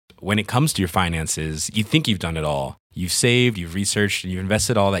when it comes to your finances, you think you've done it all. You've saved, you've researched, and you've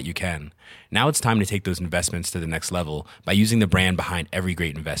invested all that you can. Now it's time to take those investments to the next level by using the brand behind every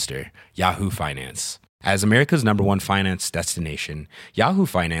great investor, Yahoo Finance. As America's #1 finance destination, Yahoo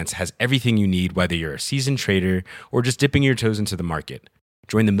Finance has everything you need, whether you're a seasoned trader or just dipping your toes into the market.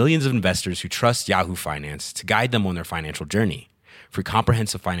 Join the millions of investors who trust Yahoo Finance to guide them on their financial journey. For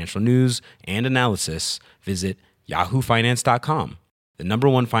comprehensive financial news and analysis, visit yahoofinance.com, the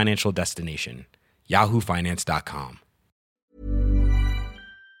 #1 financial destination, yahoofinance.com.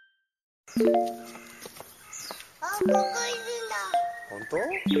 本当？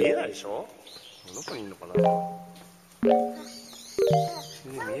見えないでしょ？どこにいるのかな？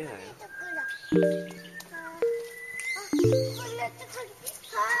見えないよ。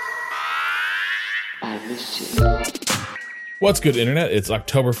 What's good, Internet? It's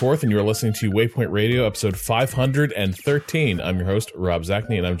October 4th, and you're listening to Waypoint Radio, episode 513. I'm your host, Rob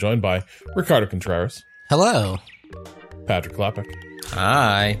Zachney, and I'm joined by Ricardo Contreras. Hello. Patrick Klepek.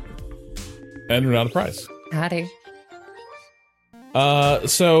 Hi. And Renata Price. Howdy.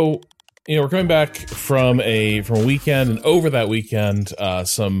 So, we're coming back from a weekend, and over that weekend,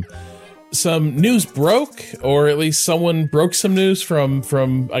 some news broke, or at least someone broke some news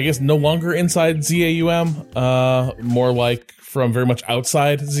from I guess no longer inside ZAUM, more like from very much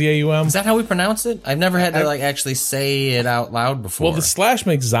outside ZAUM. Is that how we pronounce it? I've never had to actually say it out loud before. Well, the slash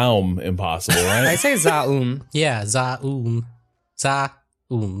makes Zaum impossible, right? I say Zaum. Yeah, Zaum.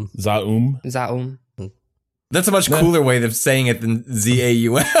 Zaum. Zaum. That's a much cooler way of saying it than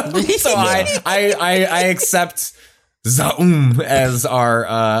ZAUM. So I accept Zaum as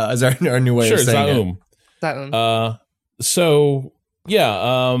our new way of saying Zaum. So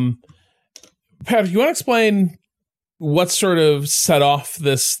yeah, Patrick, you want to explain what sort of set off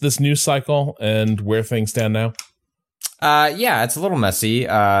this news cycle and where things stand now? Yeah, it's a little messy.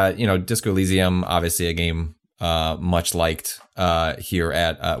 Disco Elysium, obviously a game much liked here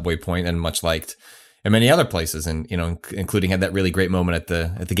at Waypoint, and much liked in many other places, and including had that really great moment at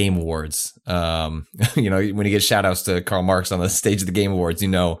the Game Awards. When you get shout outs to Karl Marx on the stage of the Game Awards,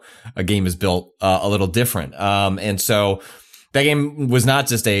 a game is built a little different. And so that game was not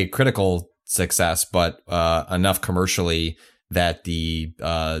just a critical success, but enough commercially that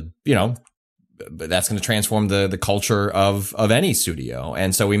that's going to transform the culture of any studio.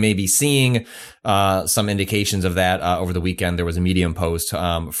 And so we may be seeing some indications of that over the weekend. There was a Medium post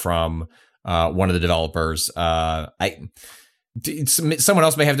from one of the developers. Someone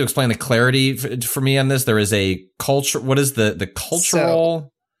else may have to explain the clarity for me on this. There is a culture. What is the cultural?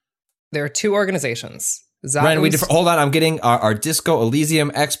 So, there are two organizations. Ren, hold on. I'm getting our Disco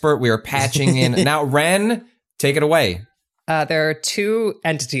Elysium expert. We are patching in now. Ren, take it away. There are two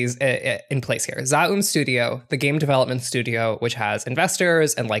entities in place here. Zaum Studio, the game development studio, which has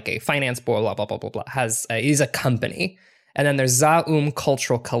investors and like a finance board, blah, blah, blah, blah, blah, is a company. And then there's Zaum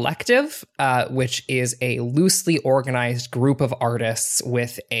Cultural Collective, which is a loosely organized group of artists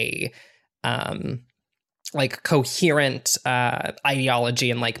with a coherent ideology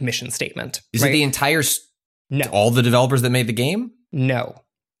and like mission statement. Is it the entire No. all the developers that made the game? No.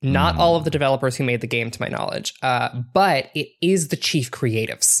 Not all of the developers who made the game, to my knowledge. But it is the chief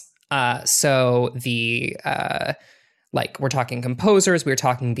creatives. So the we're talking composers, we're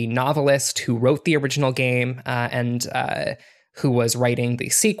talking the novelist who wrote the original game and who was writing the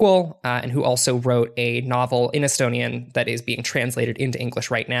sequel and who also wrote a novel in Estonian that is being translated into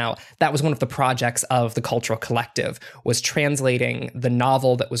English right now. That was one of the projects of the Cultural Collective, was translating the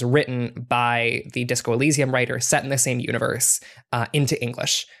novel that was written by the Disco Elysium writer set in the same universe into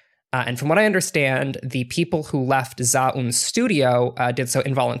English. And from what I understand, the people who left Zaum Studio did so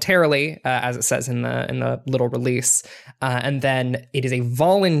involuntarily, as it says in the little release. And then it is a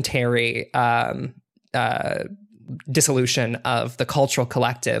voluntary dissolution of the Cultural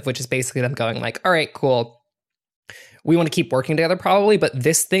Collective, which is basically them going like, all right, cool. We want to keep working together probably, but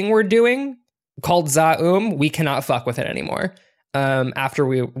this thing we're doing called Zaum, we cannot fuck with it anymore. After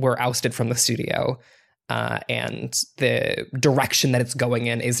we were ousted from the studio. And the direction that it's going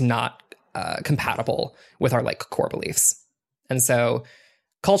in is not compatible with our core beliefs. And so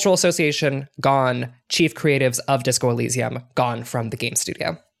Cultural Association, gone. Chief creatives of Disco Elysium, gone from the game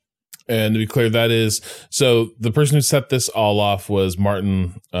studio. And to be clear, that is, so the person who set this all off was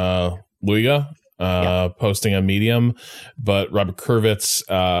Martin Luiga, posting on Medium, but Robert Kurvitz,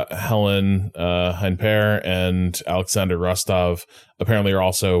 Helen Heinper, and Alexander Rostov apparently are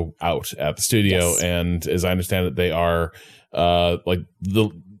also out at the studio. Yes. And as I understand it, they are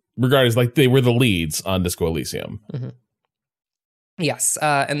regarded as they were the leads on Disco Elysium. Mm-hmm. Yes,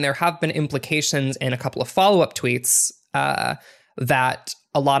 and there have been implications in a couple of follow-up tweets that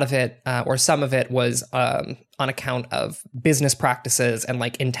a lot of it, or some of it, was on account of business practices and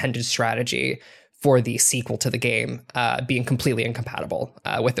like intended strategy for the sequel to the game being completely incompatible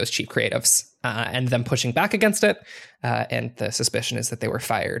with those chief creatives, and them pushing back against it. And the suspicion is that they were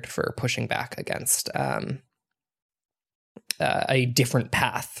fired for pushing back against a different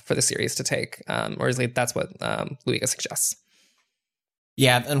path for the series to take, or at least that's what Luiga suggests.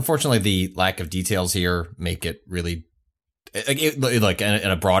 Yeah, unfortunately, the lack of details here make it really, like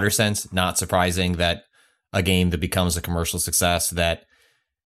in a broader sense, not surprising that a game that becomes a commercial success that,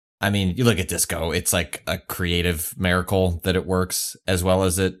 I mean, you look at Disco, it's like a creative miracle that it works as well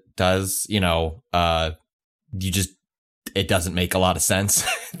as it does. You know, it doesn't make a lot of sense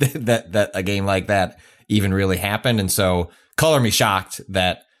that a game like that even really happened. And so color me shocked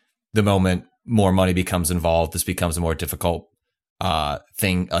that the moment more money becomes involved, this becomes a more difficult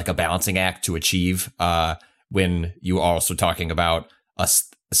thing, like a balancing act to achieve, when you are also talking about a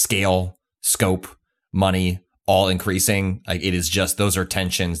scale, scope, money, all increasing. Like, it is just, those are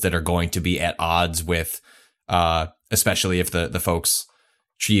tensions that are going to be at odds with, especially if the folks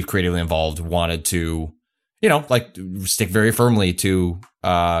chief creatively involved wanted to, you know, like stick very firmly to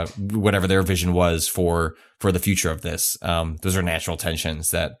whatever their vision was for the future of this. Those are natural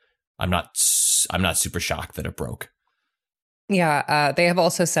tensions that I'm not super shocked that it broke. Yeah, they have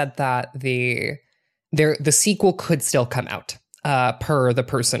also said that the sequel could still come out. Per the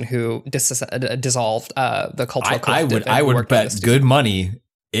person who dissolved the cultural collective. I would bet good money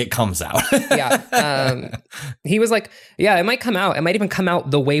it comes out. Yeah. He was like, yeah, it might come out. It might even come out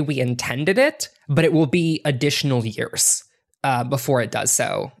the way we intended it, but it will be additional years before it does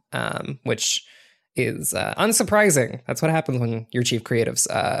so, which is unsurprising. That's what happens when your chief creatives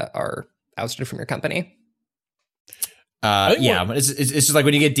are ousted from your company. Yeah, but it's just like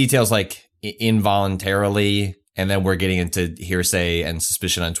when you get details like involuntarily, and then we're getting into hearsay and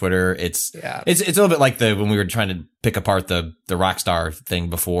suspicion on Twitter. It's a little bit like when we were trying to pick apart the Rockstar thing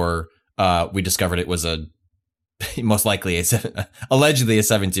before we discovered it was most likely allegedly a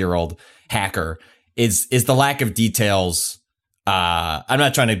 17-year-old hacker. Is the lack of details. I'm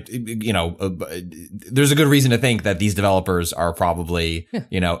not trying to, there's a good reason to think that these developers are probably,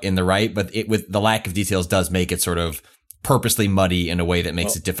 in the right, but with the lack of details does make it sort of purposely muddy in a way that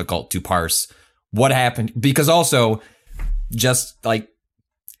makes it difficult to parse what happened, because also just like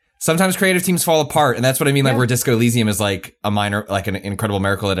sometimes creative teams fall apart, and that's what I mean. Like where Disco Elysium is like a minor, like an incredible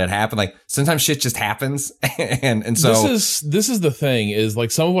miracle that had happened. Like sometimes shit just happens, and so this is the thing is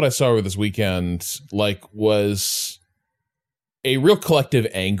like some of what I saw over this weekend like was a real collective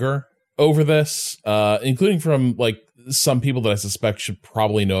anger over this, including from like some people that I suspect should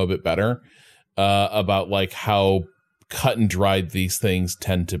probably know a bit better about like how cut and dried these things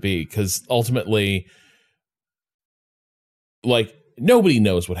tend to be, because ultimately like nobody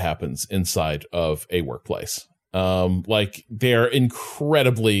knows what happens inside of a workplace. Like they're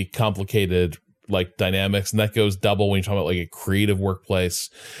incredibly complicated like dynamics, and that goes double when you talk about like a creative workplace.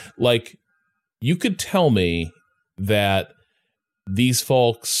 Like you could tell me that these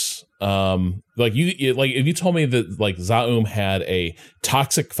folks like if you told me that like Zaum had a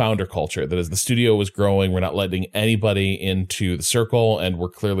toxic founder culture, that as the studio was growing, we're not letting anybody into the circle, and we're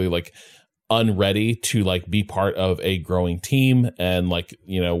clearly like unready to like be part of a growing team, and like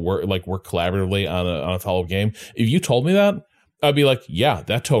work collaboratively on a follow-up game. If you told me that, I'd be like, yeah,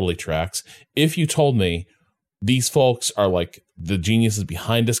 that totally tracks. If you told me these folks are like the geniuses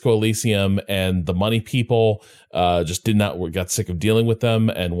behind Disco Elysium, and the money people just got sick of dealing with them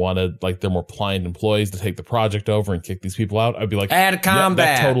and wanted like their more pliant employees to take the project over and kick these people out, I'd be like, add combat,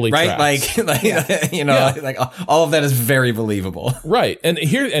 yeah, that totally right? tracks. Like all of that is very believable, right? And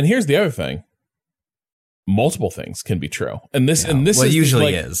here's the other thing: multiple things can be true, and this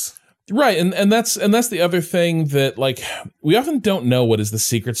usually is. Right, and that's the other thing that like we often don't know what is the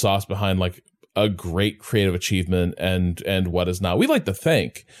secret sauce behind like a great creative achievement and what is not. We like to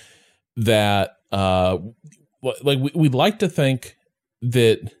think that we'd like to think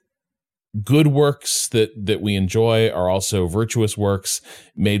that good works that we enjoy are also virtuous works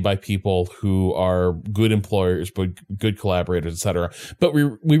made by people who are good employers, but good collaborators, etc. But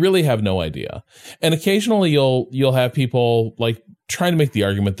we really have no idea. And occasionally you'll have people like trying to make the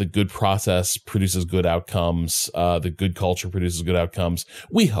argument that good process produces good outcomes, that good culture produces good outcomes.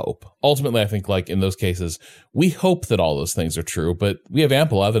 We hope. Ultimately, I think like in those cases, we hope that all those things are true, but we have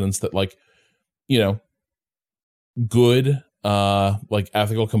ample evidence that like, good, like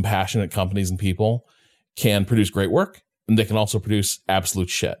ethical, compassionate companies and people can produce great work, and they can also produce absolute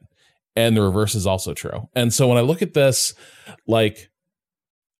shit. And the reverse is also true. And so when I look at this, like,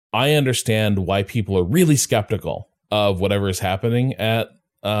 I understand why people are really skeptical of whatever is happening at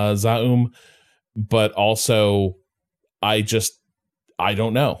Zaum, but also I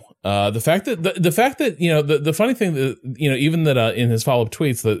don't know. The fact that the funny thing that even that in his follow up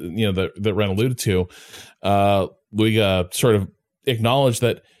tweets that Ren alluded to, Luiga sort of acknowledged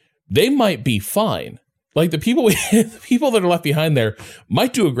that they might be fine. Like the people that are left behind there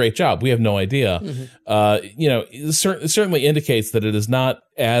might do a great job. We have no idea. It certainly indicates that it is not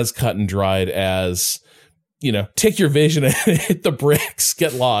as cut and dried as, take your vision and hit the bricks,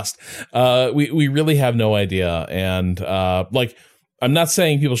 get lost. We really have no idea. And I'm not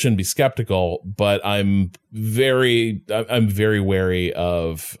saying people shouldn't be skeptical, but I'm very wary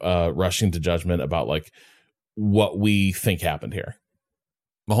of rushing to judgment about what we think happened here.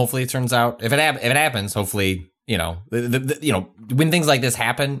 Well, hopefully it turns out if it happens, hopefully, when things like this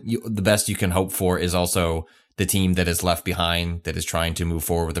happen, the best you can hope for is also the team that is left behind that is trying to move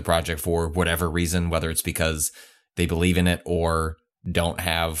forward with the project for whatever reason, whether it's because they believe in it or don't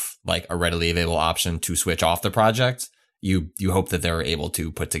have a readily available option to switch off the project. You hope that they're able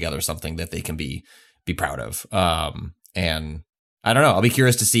to put together something that they can be proud of. And I don't know. I'll be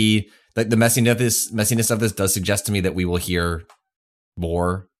curious to see the messiness of this does suggest to me that we will hear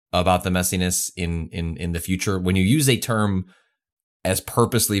more about the messiness in the future. When you use a term as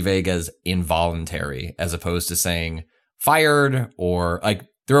purposely vague as involuntary, as opposed to saying fired, or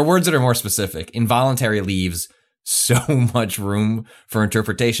there are words that are more specific. Involuntary leaves so much room for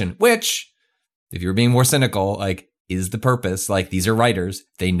interpretation, which, if you're being more cynical, is the purpose. These are writers.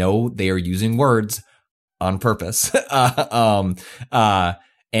 They know they are using words on purpose.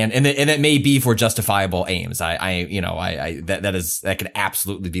 And it may be for justifiable aims. That could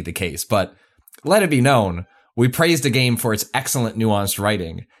absolutely be the case. But let it be known, we praised a game for its excellent nuanced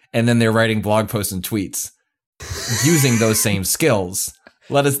writing, and then they're writing blog posts and tweets using those same skills.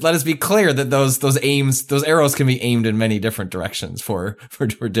 Let us be clear that those arrows can be aimed in many different directions for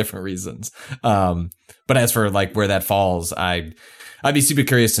different reasons. But as for where that falls, I'd be super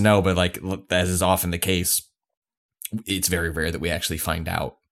curious to know. But as is often the case, it's very rare that we actually find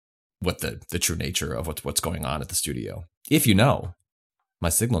out what the true nature of what's going on at the studio. If you know, my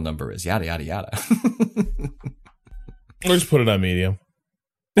signal number is yada yada yada. Or just put it on Medium.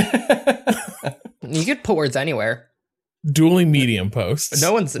 You could put words anywhere. Dueling Medium posts.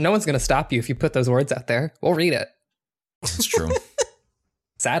 No one's gonna stop you if you put those words out there. We'll read it. It's true.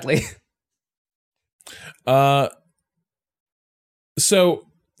 Sadly. So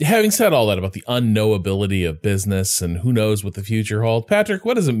having said all that about the unknowability of business and who knows what the future holds, Patrick,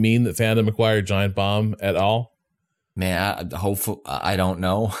 what does it mean that Fandom acquired Giant Bomb at all? Man, I don't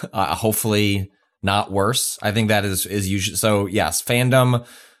know. Hopefully not worse. I think that is usually so. Yes, Fandom,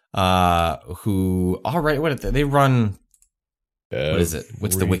 who already they run. What is it?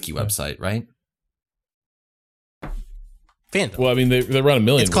 What's the wiki website? Right. Fandom. Well, I mean, they run a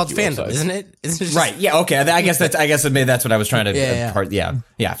million. It's called Fandom, websites. isn't it? Isn't it just... Right. Yeah. Okay. I guess that's what I was trying to. Yeah.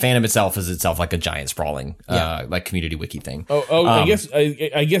 Fandom itself is like a giant sprawling, community wiki thing. I guess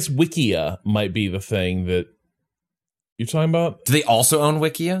Wikia might be the thing that you're talking about. Do they also own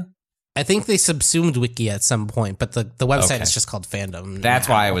Wikia? I think they subsumed Wiki at some point, but the website is just called Fandom. That's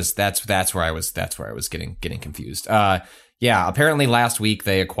why I was. That's where I was getting confused. Apparently last week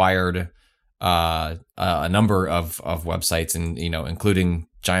they acquired a number of websites, and including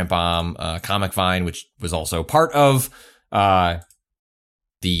Giant Bomb, Comic Vine, which was also part of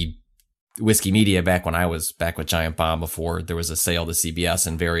the Whiskey Media back when I was back with Giant Bomb before there was a sale to CBS,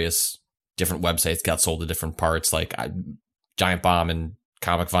 and various different websites got sold to different parts. Giant Bomb and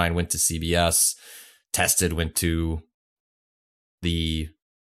Comic Vine went to CBS. Tested went to the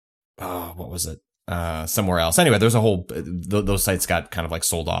what was it? Somewhere else. Anyway, there's a whole those sites got kind of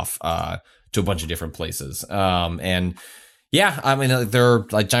sold off to a bunch of different places. And yeah, I mean, they're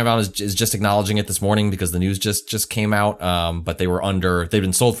Giant Bomb is just acknowledging it this morning because the news just came out. But they've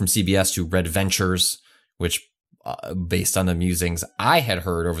been sold from CBS to Red Ventures, which based on the musings I had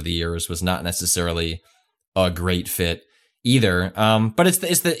heard over the years was not necessarily a great fit either. But it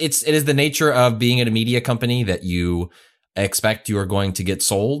is the nature of being at a media company that you expect you are going to get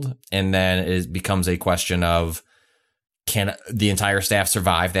sold, and then it becomes a question of, can the entire staff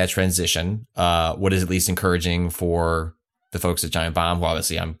survive that transition? What is at least encouraging for the folks at Giant Bomb, who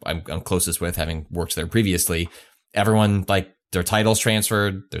obviously I'm closest with, having worked there previously. Everyone, their titles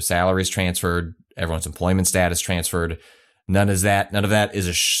transferred, their salaries transferred, everyone's employment status transferred. None of that is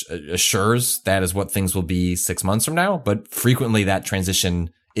assures that is what things will be 6 months from now. But frequently that transition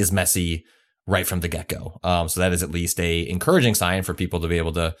is messy right from the get-go. So that is at least a encouraging sign for people to be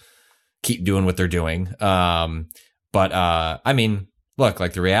able to keep doing what they're doing. But I mean, look,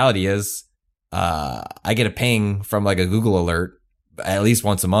 the reality is, I get a ping from a Google alert at least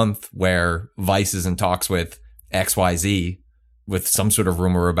once a month where Vice is in talks with XYZ with some sort of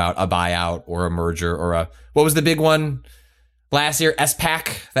rumor about a buyout or a merger or what was the big one last year?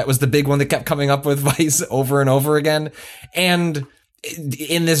 SPAC. That was the big one that kept coming up with Vice over and over again. And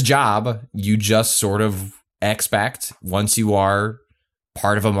in this job, you just sort of expect once you are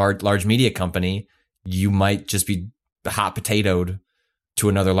part of a large media company, you might just be hot potatoed to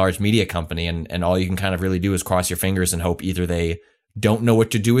another large media company. And all you can kind of really do is cross your fingers and hope either they don't know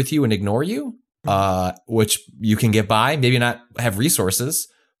what to do with you and ignore you, which you can get by, maybe not have resources,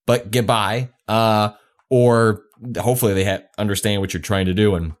 but get by, or hopefully they understand what you're trying to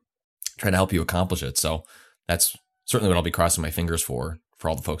do and try to help you accomplish it. So that's certainly what I'll be crossing my fingers for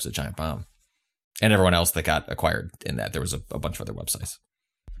all the folks at Giant Bomb and everyone else that got acquired in that. There was a bunch of other websites.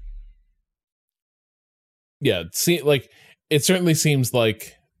 Yeah, it certainly seems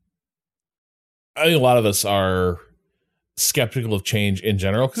like I think a lot of us are skeptical of change in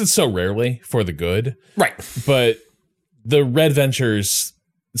general because it's so rarely for the good. Right. But the Red Ventures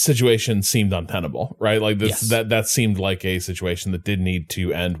situation seemed untenable, right? Like this, yes. that seemed like a situation that did need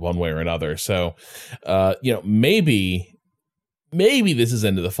to end one way or another. So, maybe this is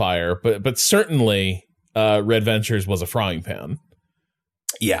into the fire, but certainly Red Ventures was a frying pan.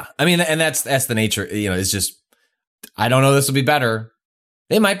 Yeah. I mean, and that's the nature, it's just, I don't know, this will be better.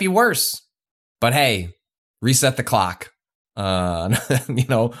 It might be worse, but hey, reset the clock.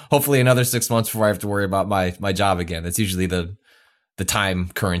 Hopefully another 6 months before I have to worry about my job again. That's usually the time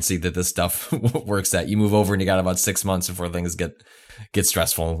currency that this stuff works at. You move over and you got about 6 months before things get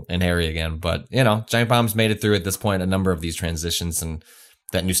stressful and hairy again. But, Giant Bomb's made it through at this point a number of these transitions, and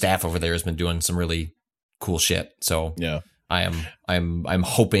that new staff over there has been doing some really cool shit. So yeah, I'm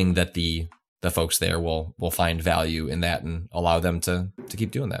hoping that the folks there will find value in that and allow them to keep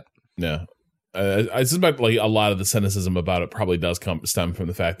doing that. Yeah. I suspect like a lot of the cynicism about it probably does stem from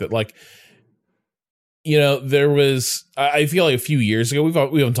the fact that there was, I feel like a few years ago,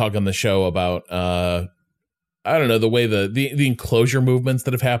 we haven't talked on the show about, I don't know, the way the enclosure movements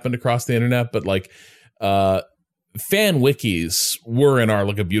that have happened across the internet, but fan wikis were and are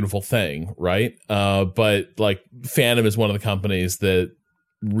like a beautiful thing, right? But Fandom is one of the companies that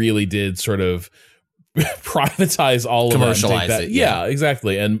really did sort of privatize all of that, commercialize it. Yeah,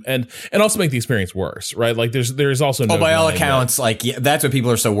 exactly, and also make the experience worse, right? Like there's also no by all accounts, that's what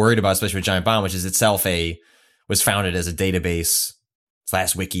people are so worried about, especially with Giant Bomb, which is itself was founded as a database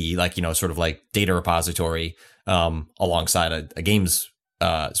 / wiki, sort of like data repository, alongside a games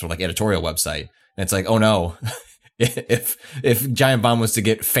sort of like editorial website. And it's like, oh no, if Giant Bomb was to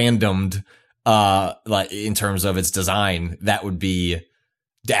get fandomed, in terms of its design, that would be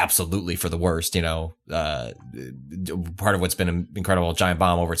absolutely for the worst. Part of what's been incredible with Giant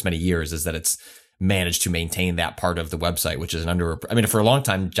Bomb over its many years is that it's managed to maintain that part of the website, which is for a long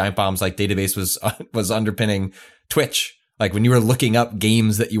time, Giant Bomb's database was underpinning Twitch. Like when you were looking up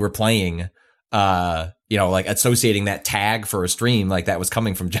games that you were playing, associating that tag for a stream, that was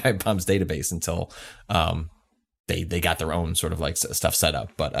coming from Giant Bomb's database until, they got their own sort of stuff set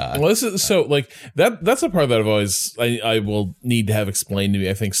up. But this is that's a part that I've always I will need to have explained to me,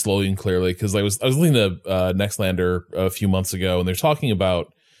 I think, slowly and clearly, because I was listening to Nextlander a few months ago, and they're talking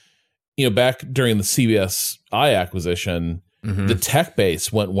about back during the CBSI acquisition, the tech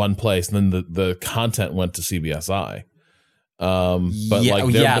base went one place, and then the content went to CBSI.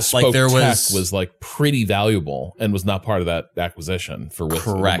 Their bespoke tech was pretty valuable and was not part of that acquisition for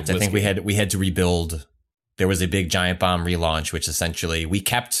correct. I think we had to rebuild. There was a big Giant Bomb relaunch, which essentially we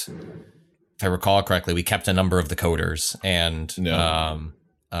kept, if I recall correctly, we kept a number of the coders and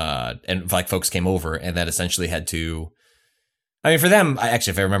folks came over and that essentially had to, for them,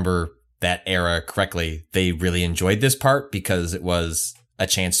 if I remember that era correctly, they really enjoyed this part because it was a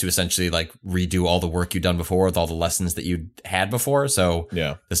chance to essentially redo all the work you'd done before with all the lessons that you'd had before. So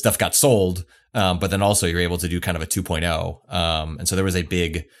yeah, the stuff got sold, but then also you're able to do kind of a 2.0. And so there was a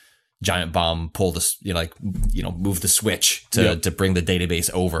big Giant Bomb pull move the switch to bring the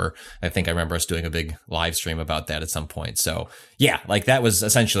database over. I think I remember us doing a big live stream about that at some point. So yeah, that was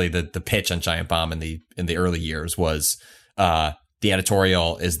essentially the pitch on Giant Bomb in the early years was, the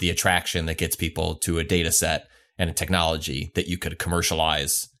editorial is the attraction that gets people to a data set and a technology that you could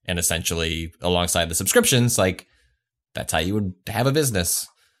commercialize, and essentially alongside the subscriptions, that's how you would have a business.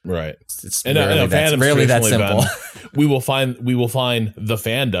 Right. It's rarely that simple. We will find the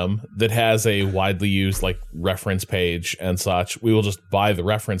fandom that has a widely used reference page and such. We will just buy the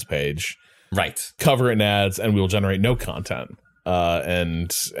reference page, right? Cover it in ads, and we will generate no content.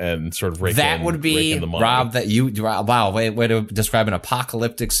 And sort of rake would be in the money. Rob. Way to describe an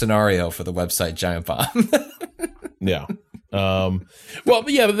apocalyptic scenario for the website Giant Bomb. Yeah. Well, but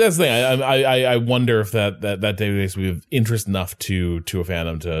yeah, but that's the thing. I wonder if that database would have interest enough to a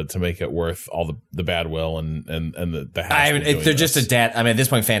fandom to make it worth all the bad will and the I mean, they're just a data. I mean, at this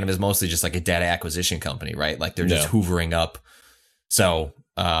point, fandom is mostly just like a data acquisition company, right? Like they're just hoovering up. So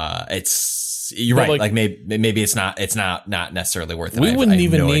you're right. Like maybe it's not necessarily worth it. We wouldn't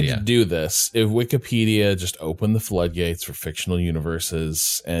even need to do this if Wikipedia just opened the floodgates for fictional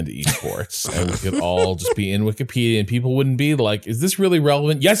universes and esports, and we could all just be in Wikipedia, and people wouldn't be like, "Is this really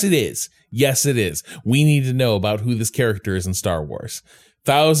relevant?" Yes, it is. Yes, it is. We need to know about who this character is in Star Wars.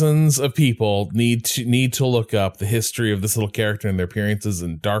 Thousands of people need to look up the history of this little character and their appearances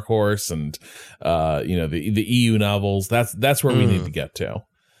in Dark Horse and the EU novels. That's where we need to get to.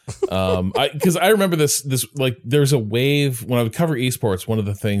 Because I remember this like there's a wave when I would cover esports. One of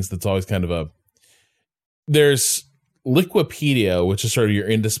the things that's always kind of there's Liquipedia, which is sort of your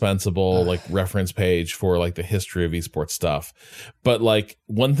indispensable like reference page for like the history of esports stuff. But like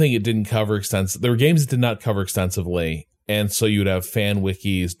one thing it didn't cover extensively, there were games it did not cover extensively. And so you would have fan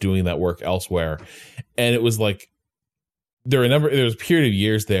wikis doing that work elsewhere. And it was like, there was a period of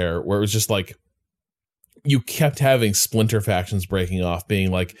years there where it was just like, you kept having splinter factions breaking off, being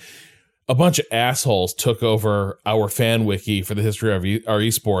like, a bunch of assholes took over our fan wiki for the history of our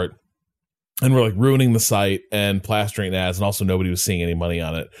esport. And we're like ruining the site and plastering ads. And also nobody was seeing any money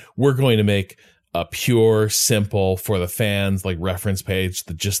on it. We're going to make a pure, simple for the fans, like reference page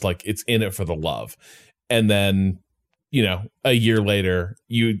that just like, it's in it for the love. And then, a year later,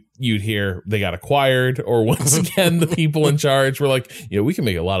 you'd hear they got acquired, or once again, the people in charge were like, we can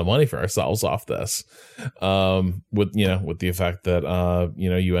make a lot of money for ourselves off this. With the effect that,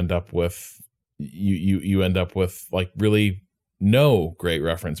 you end up with, you end up with like really no great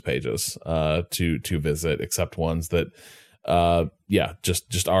reference pages, to visit, except ones that,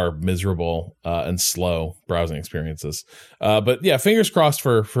 just are miserable, and slow browsing experiences. But yeah, fingers crossed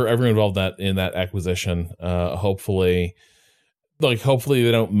for everyone involved in that acquisition. Hopefully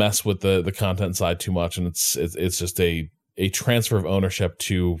they don't mess with the content side too much, and it's just a transfer of ownership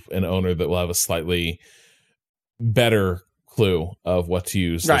to an owner that will have a slightly better clue of what to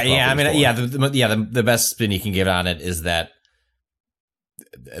use. Right. Yeah. I mean, the best spin you can give on it is that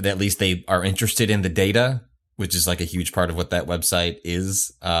at least they are interested in the data, which is like a huge part of what that website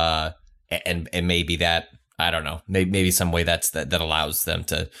is. And maybe that, I don't know, maybe some way that allows them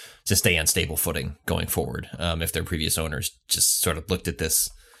to stay on stable footing going forward. If their previous owners just sort of looked at this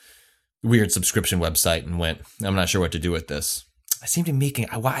weird subscription website and went, I'm not sure what to do with this. I seem to be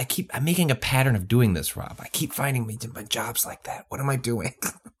I'm making a pattern of doing this, Rob. I keep finding my jobs like that. What am I doing?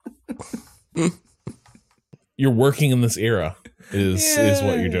 You're working in this era is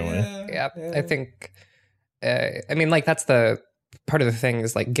what you're doing. Yeah. I think, that's the part of the thing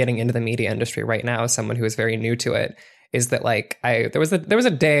is like getting into the media industry right now as someone who is very new to it, is that like there was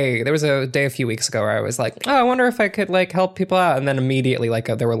a day a few weeks ago where I was like, oh, I wonder if I could like help people out, and then immediately like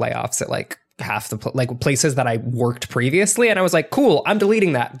there were layoffs at like half the places that I worked previously, and I was like, cool, I'm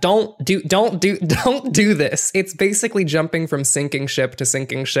deleting that. Don't do this. It's basically jumping from sinking ship to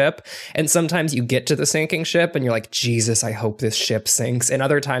sinking ship, and sometimes you get to the sinking ship and you're like, Jesus, I hope this ship sinks, and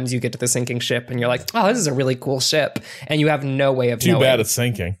other times you get to the sinking ship and you're like, oh, this is a really cool ship, and you have no way of knowing. Too bad it's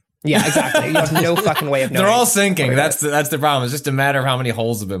sinking. Yeah, exactly. You have no fucking way of knowing. They're all sinking. That's the problem. It's just a matter of how many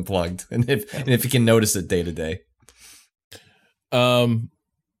holes have been plugged, and if you can notice it day to day.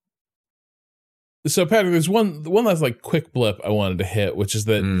 So Patrick, there's one last like quick blip I wanted to hit, which is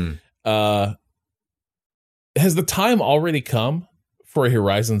that has the time already come for a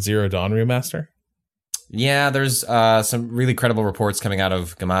Horizon Zero Dawn remaster? Yeah, there's some really credible reports coming out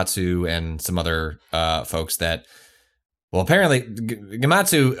of Gematsu and some other folks that, well, apparently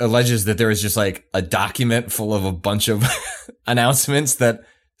Gematsu alleges that there is just like a document full of a bunch of announcements that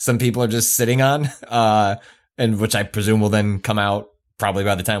some people are just sitting on, and which I presume will then come out probably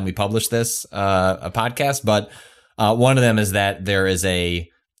by the time we publish this a podcast. But one of them is that there is a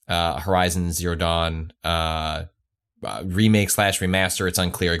Horizon Zero Dawn remake / remaster. It's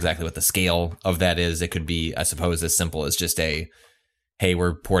unclear exactly what the scale of that is. It could be, I suppose, as simple as just hey,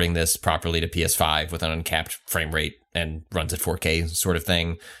 we're porting this properly to PS5 with an uncapped frame rate and runs at 4K sort of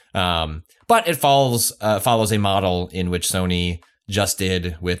thing. But it follows a model in which Sony just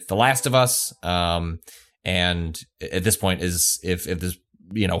did with The Last of Us. And at this point is if this,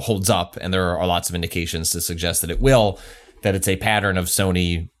 holds up, and there are lots of indications to suggest that it will, that it's a pattern of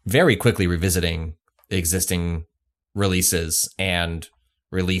Sony very quickly revisiting existing releases and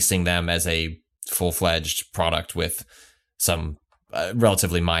releasing them as a full-fledged product with some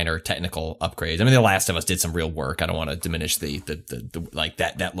relatively minor technical upgrades. I mean, The Last of Us did some real work. I don't want to diminish the like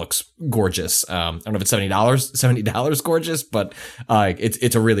that looks gorgeous. I don't know if it's $70 gorgeous, but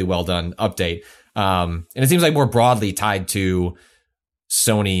it's a really well done update. And it seems like more broadly tied to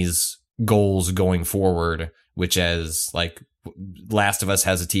Sony's goals going forward, which is like Last of Us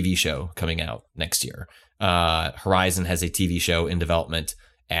has a TV show coming out next year. Horizon has a TV show in development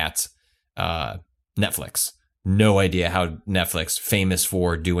at Netflix. No idea how Netflix, famous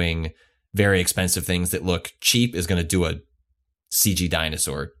for doing very expensive things that look cheap, is going to do a CG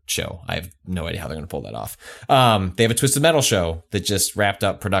dinosaur show. I have no idea how they're going to pull that off. They have a Twisted Metal show that just wrapped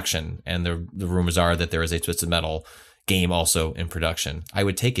up production, and the rumors are that there is a Twisted Metal game also in production. I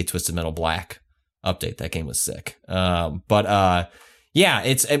would take a Twisted Metal Black update. That game was sick. Yeah,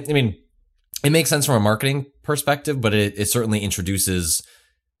 I mean, it makes sense from a marketing perspective, but it certainly introduces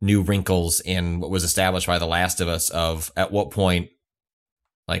new wrinkles in what was established by The Last of Us of at what point,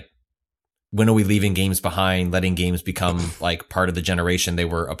 like, when are we leaving games behind, letting games become like part of the generation they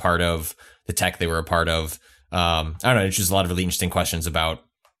were a part of, the tech they were a part of. I don't know. It's just a lot of really interesting questions about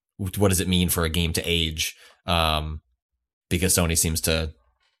what does it mean for a game to age? Because Sony seems to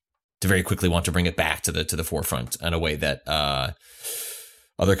very quickly want to bring it back to the forefront in a way that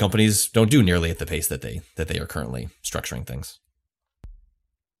other companies don't do nearly at the pace that they are currently structuring things.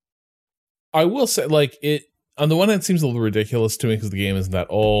 I will say, like, it on the one hand seems a little ridiculous to me because the game isn't that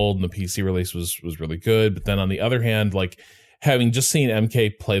old and the PC release was really good. But then on the other hand, like, having just seen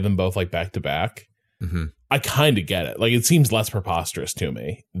MK play them both like back to back, I kind of get it. Like, it seems less preposterous to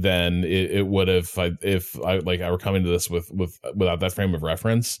me than it would have if I were coming to this without that frame of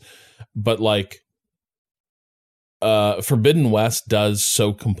reference. But like, Forbidden West does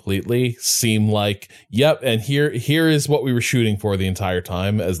so completely seem like, yep, and here is what we were shooting for the entire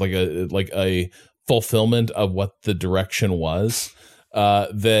time, as like a fulfillment of what the direction was.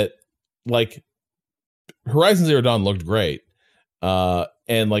 That, like, Horizon Zero Dawn looked great,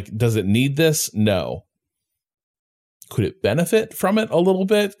 and like, does it need this? No. Could it benefit from it a little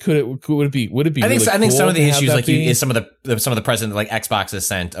bit? Would it be? I think cool some of the issues like is some of the precedent like Xbox has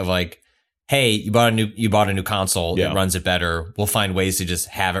sent of like, hey, you bought a new console, it runs it better. We'll find ways to just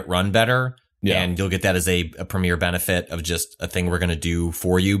have it run better. Yeah. And you'll get that as a premier benefit of just a thing we're going to do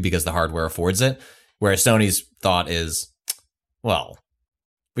for you because the hardware affords it. Whereas Sony's thought is, well,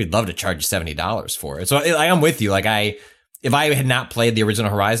 we'd love to charge you $70 for it. So I'm with you. Like, if I had not played the original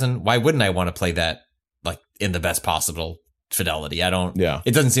Horizon, why wouldn't I want to play that like in the best possible fidelity?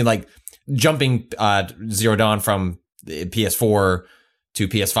 It doesn't seem like jumping Zero Dawn from PS4 to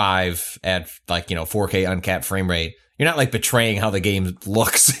PS5 at like, 4K uncapped frame rate. You're not like betraying how the game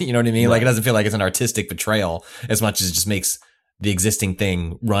looks. You know what I mean? Right. Like, it doesn't feel like it's an artistic betrayal as much as it just makes the existing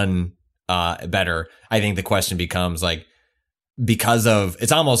thing run better. I think the question becomes like, because of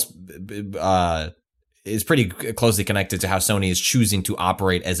it's almost is pretty closely connected to how Sony is choosing to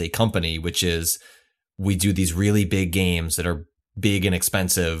operate as a company, which is we do these really big games that are big and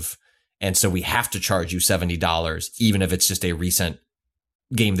expensive. And so we have to charge you $70, even if it's just a recent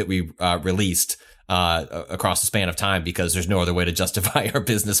game that we released across the span of time, because there's no other way to justify our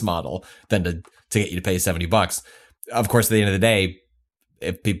business model than to get you to pay $70. Of course, at the end of the day,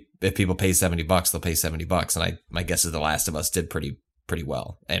 if people pay $70, they'll pay $70. And my guess is The Last of Us did pretty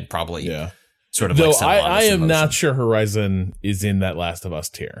well, and probably sort of. Though like I am not sure Horizon is in that Last of Us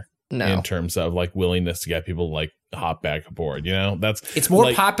tier. No. In terms of like willingness to get people to like hop back aboard, it's more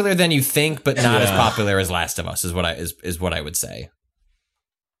like, popular than you think, but not as popular as Last of Us is what I would say.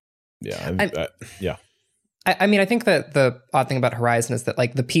 Yeah. I mean, I think that the odd thing about Horizon is that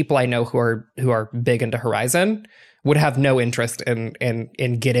like the people I know who are big into Horizon would have no interest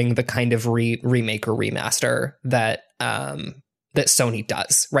in getting the kind of remake or remaster that Sony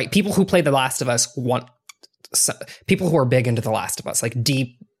does, right? People who play The Last of Us people who are big into The Last of Us, like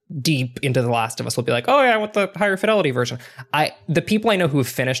deep into The Last of Us, will be like, oh yeah, I want the higher fidelity version. The people I know who have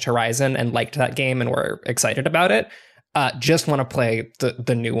finished Horizon and liked that game and were excited about it, just want to play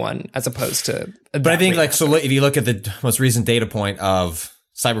the new one as opposed to. But I think if you look at the most recent data point of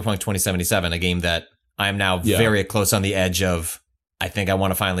Cyberpunk 2077, a game that I'm now very close on the edge of, I think I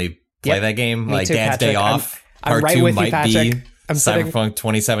want to finally play that game. Me like too, Dad's Patrick. Day Off. I'm Part right 2 with might you, Patrick. Be Cyberpunk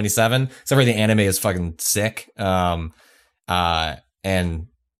 2077. Except for the anime is fucking sick. And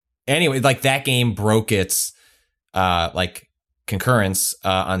anyway, like that game broke its like concurrence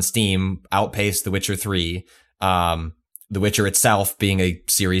on Steam, outpaced The Witcher 3. The Witcher itself being a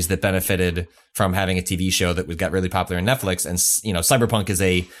series that benefited from having a TV show that got really popular on Netflix. And,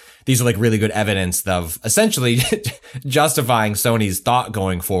 Cyberpunk these are like really good evidence of essentially justifying Sony's thought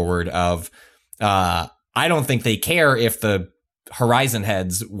going forward of, I don't think they care if the Horizon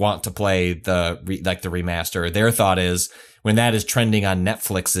heads want to play the remaster. Their thought is when that is trending on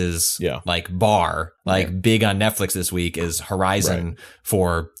Netflix's big on Netflix this week is Horizon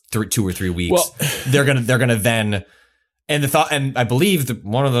for 2 or 3 weeks. Well, they're gonna then. And the thought, and I believe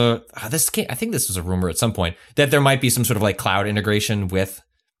I think this was a rumor at some point that there might be some sort of like cloud integration with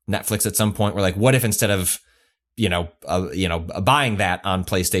Netflix at some point. Where like, what if instead of buying that on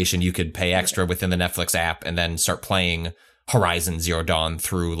PlayStation, you could pay extra within the Netflix app and then start playing Horizon Zero Dawn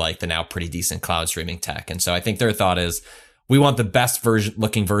through like the now pretty decent cloud streaming tech. And so I think their thought is we want the best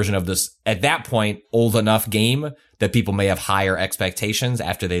looking version of this at that point, old enough game that people may have higher expectations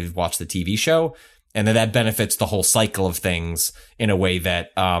after they've watched the TV show. And then that benefits the whole cycle of things in a way that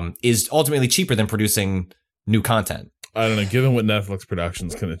is ultimately cheaper than producing new content. I don't know. Given what Netflix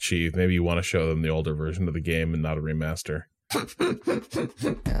productions can achieve, maybe you want to show them the older version of the game and not a remaster.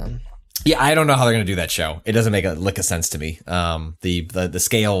 Yeah, I don't know how they're going to do that show. It doesn't make a lick of sense to me. The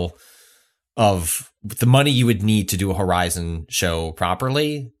scale of the money you would need to do a Horizon show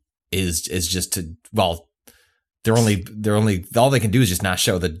properly is just they're only all they can do is just not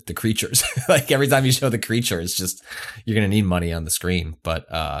show the creatures. Like every time you show the creature, it's just you're going to need money on the screen. But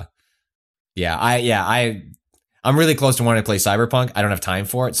I'm really close to wanting to play Cyberpunk. I don't have time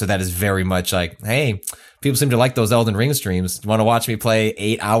for it, so that is very much like, hey, people seem to like those Elden Ring streams. Want to watch me play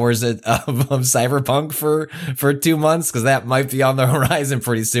 8 hours of Cyberpunk for 2 months? Because that might be on the horizon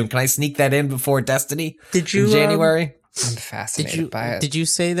pretty soon. Can I sneak that in before Destiny? Did you in January? I'm fascinated by it. Did you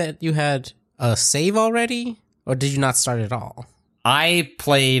say that you had a save already, or did you not start at all? I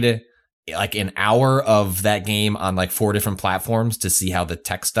played like an hour of that game on like 4 different platforms to see how the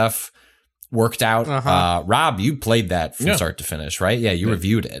tech stuff worked out. Rob, you played that from start to finish, right? Yeah, you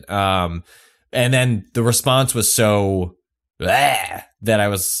reviewed it. And then the response was so that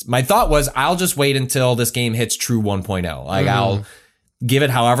my thought was, I'll just wait until this game hits true 1.0. Like I'll give it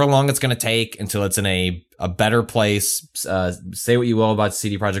however long it's going to take until it's in a better place. Say what you will about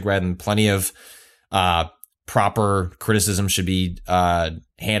CD Projekt Red, and plenty of proper criticism should be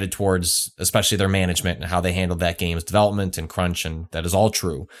handed towards, especially their management and how they handled that game's development and crunch, and that is all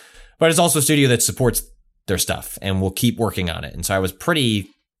true. But it's also a studio that supports their stuff and will keep working on it. And so I was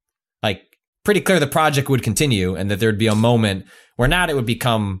pretty clear the project would continue and that there'd be a moment where not it would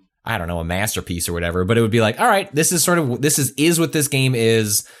become, I don't know, a masterpiece or whatever, but it would be like, all right, this is what this game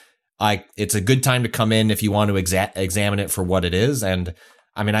is. Like, it's a good time to come in if you want to examine it for what it is. And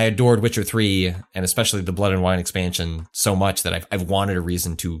I mean, I adored Witcher 3 and especially the Blood and Wine expansion so much that I've wanted a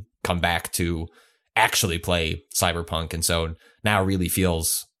reason to come back to actually play Cyberpunk. And so now it really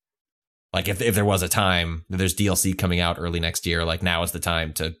feels like if there was a time that there's DLC coming out early next year, like now is the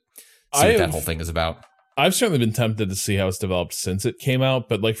time to see what that whole thing is about. I've certainly been tempted to see how it's developed since it came out,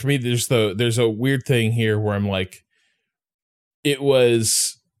 but like for me, there's a weird thing here where I'm like, it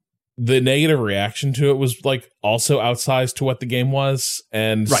was the negative reaction to it was like also outsized to what the game was,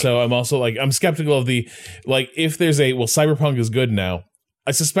 and so I'm also like I'm skeptical of the if there's Cyberpunk is good now.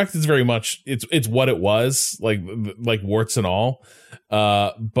 I suspect it's very much it's what it was, like warts and all.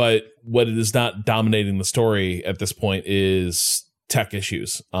 But what it is not dominating the story at this point is tech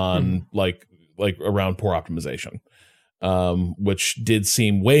issues on like around poor optimization, which did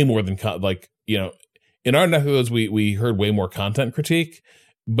seem way more than in our neck of the woods we heard way more content critique,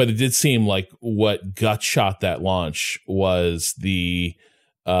 but it did seem like what gut shot that launch was the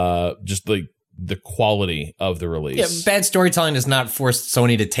quality of the release. Yeah, bad storytelling has not forced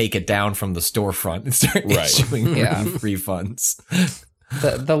Sony to take it down from the storefront and start issuing refunds.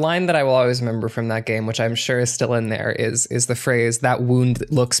 The line that I will always remember from that game, which I'm sure is still in there, is the phrase, "That wound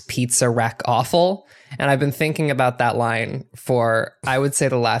looks pizza wreck awful." And I've been thinking about that line for, I would say,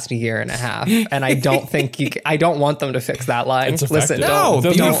 the last year and a half. And I don't think I don't want them to fix that line. It's Listen, it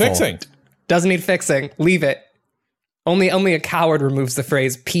doesn't need fixing. Doesn't need fixing. Leave it. Only a coward removes the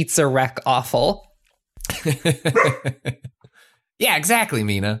phrase "pizza wreck awful." Yeah, exactly,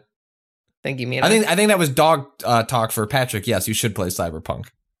 Mina. Thank you, Mina. I think that was dog talk for Patrick. Yes, you should play Cyberpunk.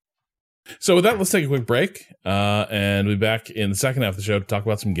 So with that, let's take a quick break, and we'll be back in the second half of the show to talk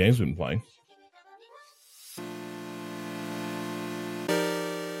about some games we've been playing.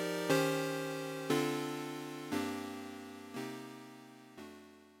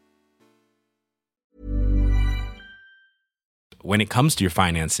 When it comes to your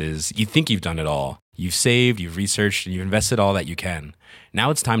finances, you think you've done it all. You've saved, you've researched, and you've invested all that you can.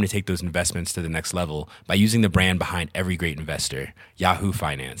 Now it's time to take those investments to the next level by using the brand behind every great investor, Yahoo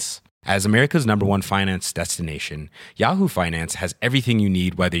Finance. As America's #1 finance destination, Yahoo Finance has everything you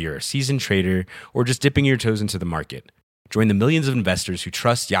need, whether you're a seasoned trader or just dipping your toes into the market. Join the millions of investors who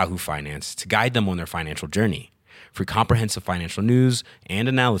trust Yahoo Finance to guide them on their financial journey. For comprehensive financial news and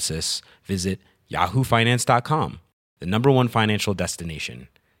analysis, visit yahoofinance.com, the #1 financial destination,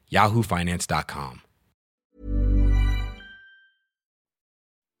 yahoofinance.com.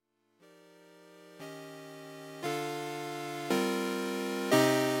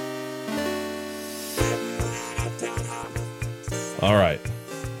 All right.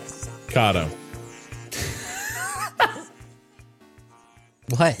 Kato.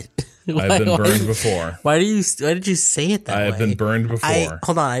 What? I've been burned before. Why did you say it that way? I've been burned before.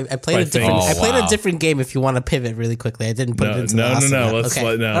 Hold on. I played a different game. If you want to pivot really quickly, I didn't put it into no. Let's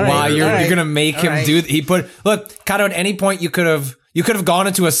let no. All right. Wow, you're gonna make him right. do. He put look, Kato. At any point, you could have gone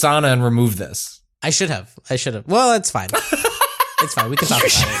into Asana and removed this. I should have. Well, it's fine. It's fine. We can talk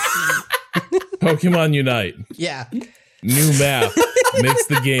about it. Pokemon Unite. Yeah. New map makes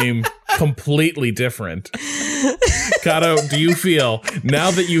the game completely different. Kato, do you feel, now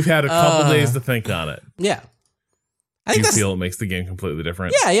that you've had a couple days to think on it, Yeah. do you feel it makes the game completely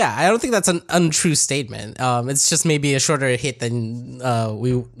different? Yeah. I don't think that's an untrue statement. It's just maybe a shorter hit than I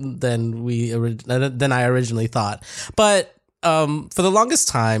originally thought. But for the longest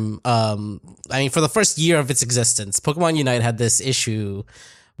time, for the first year of its existence, Pokemon Unite had this issue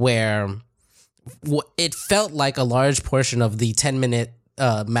where it felt like a large portion of the 10-minute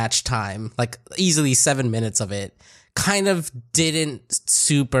match time, like easily 7 minutes of it, kind of didn't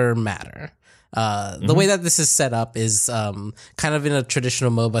super matter. The way that this is set up is kind of in a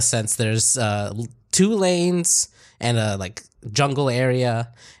traditional MOBA sense. There's 2 lanes and a like jungle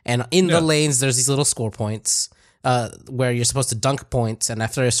area, and in the lanes there's these little score points where you're supposed to dunk points, and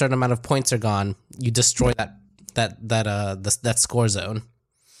after a certain amount of points are gone, you destroy that score zone.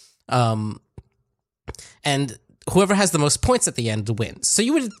 And whoever has the most points at the end wins. So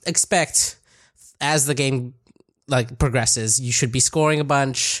you would expect, as the game like progresses, you should be scoring a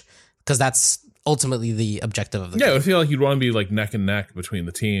bunch, because that's ultimately the objective of the game. Yeah, I feel like you'd want to be like neck and neck between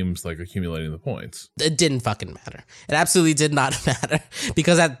the teams, like accumulating the points. It didn't fucking matter. It absolutely did not matter,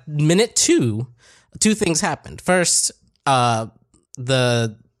 because at minute 2 things happened. First,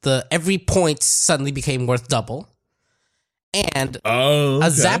 the every point suddenly became worth double. And a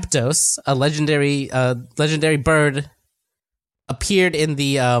Zapdos, a legendary bird, appeared in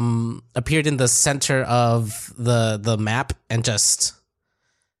the center of the map, and just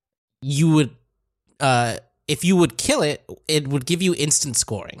you would if you would kill it, it would give you instant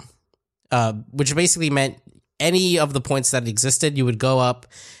scoring, which basically meant any of the points that existed, you would go up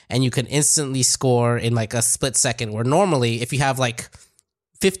and you could instantly score in like a split second. Where normally, if you have like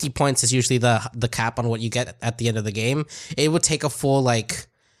 50 points is usually the cap on what you get at the end of the game. It would take a full, like,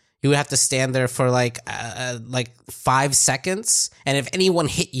 you would have to stand there for like 5 seconds. And if anyone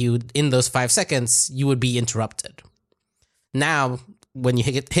hit you in those 5 seconds, you would be interrupted. Now, when you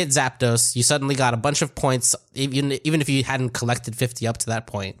hit Zapdos, you suddenly got a bunch of points, even if you hadn't collected 50 up to that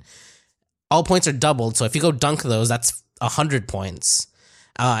point. All points are doubled. So if you go dunk those, that's 100 points.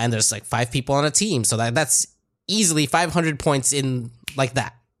 And there's like 5 people on a team. So that's easily 500 points in like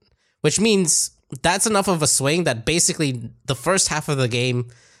that, which means that's enough of a swing that basically the first half of the game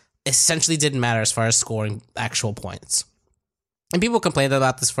essentially didn't matter as far as scoring actual points. And people complained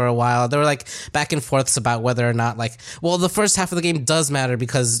about this for a while. There were like back and forths about whether or not, like, well, the first half of the game does matter,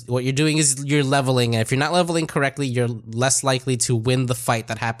 because what you're doing is you're leveling, and if you're not leveling correctly, you're less likely to win the fight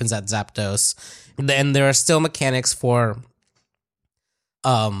that happens at Zapdos. Then there are still mechanics for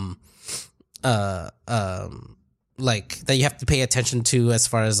like that you have to pay attention to, as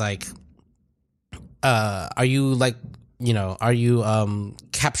far as like are you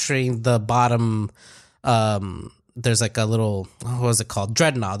capturing the bottom, there's like a little, what was it called,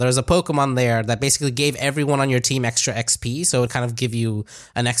 Dreadnought. There's a Pokemon there that basically gave everyone on your team extra XP, so it would kind of give you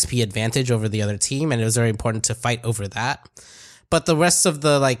an XP advantage over the other team, and it was very important to fight over that. But the rest of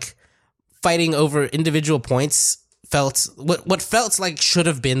the like fighting over individual points felt what felt like should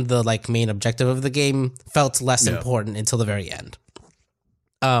have been the like main objective of the game felt less important until the very end.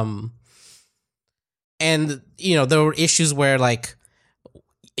 And there were issues where like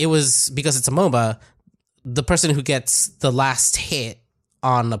it was, because it's a MOBA, the person who gets the last hit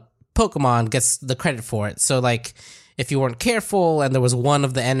on a Pokemon gets the credit for it. So like if you weren't careful and there was one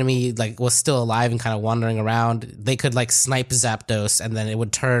of the enemy like was still alive and kind of wandering around, they could like snipe Zapdos, and then it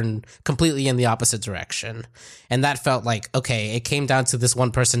would turn completely in the opposite direction. And that felt like, okay, it came down to this one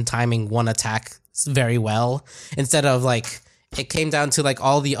person timing one attack very well, instead of like it came down to like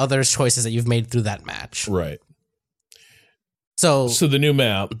all the other choices that you've made through that match. Right. So the new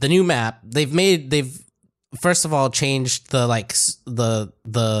map, they've first of all changed the like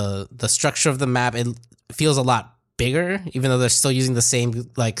the structure of the map. It feels a lot bigger, even though they're still using the same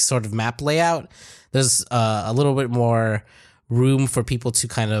like sort of map layout. There's a little bit more room for people to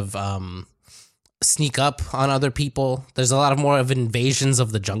kind of sneak up on other people. There's a lot of more of invasions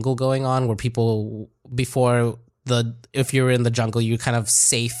of the jungle going on, where people before if you're in the jungle, you're kind of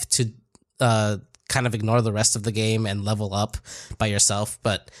safe to kind of ignore the rest of the game and level up by yourself.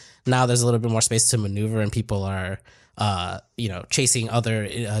 But now there's a little bit more space to maneuver, and people are chasing other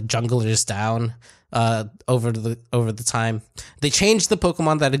junglers down over the time. They changed the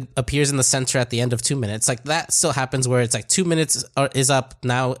Pokemon that appears in the center at the end of 2 minutes. Like that still happens where it's like 2 minutes is up,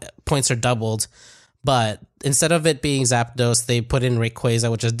 now points are doubled. But instead of it being Zapdos, they put in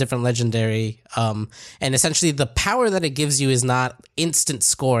Rayquaza, which is a different legendary. And essentially the power that it gives you is not instant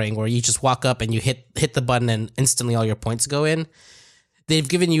scoring, where you just walk up and you hit the button and instantly all your points go in. They've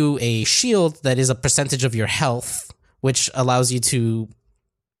given you a shield that is a percentage of your health, which allows you to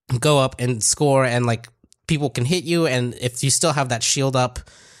go up and score, and like people can hit you. And if you still have that shield up,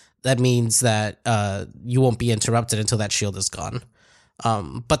 that means that you won't be interrupted until that shield is gone.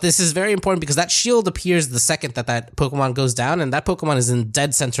 But this is very important because that shield appears the second that Pokemon goes down, and that Pokemon is in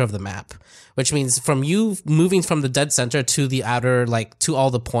dead center of the map, which means from you moving from the dead center to the outer, like to all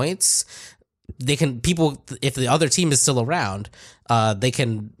the points, if the other team is still around, they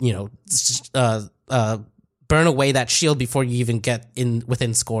can, burn away that shield before you even get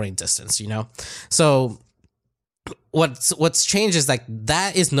within scoring distance, So what's changed is like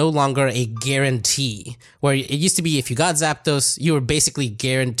that is no longer a guarantee, where it used to be if you got Zapdos, you were basically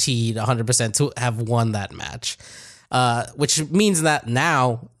guaranteed 100% to have won that match, which means that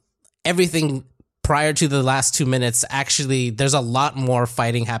now everything prior to the last 2 minutes, actually there's a lot more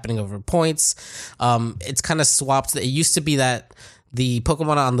fighting happening over points. It's kind of swapped. It used to be that the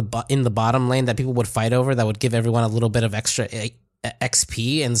Pokemon in the bottom lane that people would fight over, that would give everyone a little bit of extra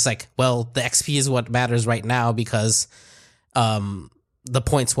XP, and it's like, well, the XP is what matters right now because the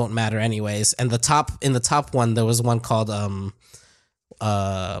points won't matter anyways. And in the top one, there was one called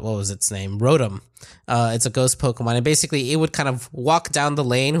what was its name? Rotom. It's a ghost Pokemon, and basically it would kind of walk down the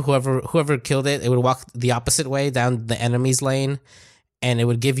lane. Whoever killed it would walk the opposite way down the enemy's lane, and it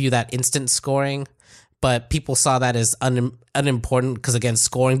would give you that instant scoring. But people saw that as unimportant because, again,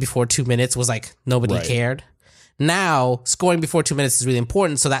 scoring before 2 minutes was like nobody cared. Now, scoring before 2 minutes is really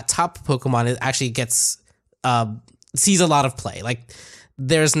important, so that top Pokemon actually sees a lot of play. Like,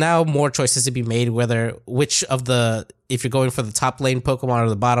 there's now more choices to be made, if you're going for the top lane Pokemon or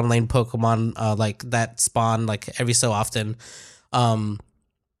the bottom lane Pokemon, like that spawn, like every so often,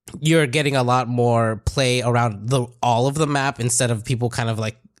 you're getting a lot more play around all of the map instead of people kind of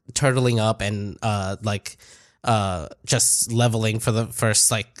like turtling up and just leveling for the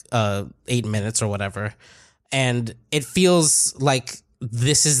first 8 minutes or whatever. And it feels like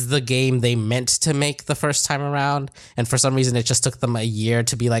this is the game they meant to make the first time around, and for some reason it just took them a year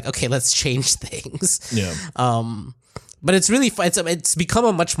to be like, okay, let's change things. Yeah. But it's really fun. It's become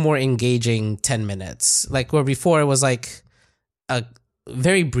a much more engaging 10 minutes, like where before it was like a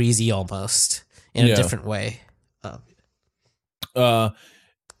very breezy almost in a different way.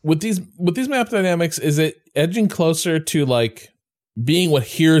 With these map dynamics, is it edging closer to like being what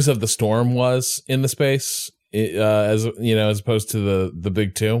Heroes of the Storm was in the space, as opposed to the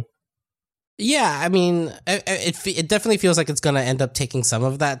big two? Yeah, I mean, it definitely feels like it's gonna end up taking some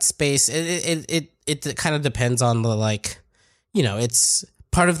of that space. It kind of depends on the it's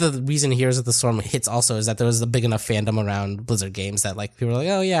part of the reason Heroes of the Storm hits also is that there was a big enough fandom around Blizzard games that like people were like,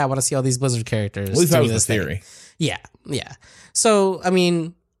 oh yeah, I want to see all these Blizzard characters. At least that was the theory. Yeah. So I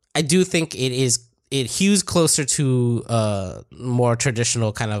mean, I do think it hews closer to more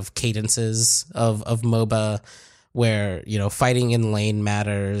traditional kind of cadences of MOBA, where fighting in lane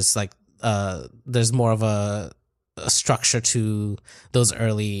matters. Like there's more of a structure to those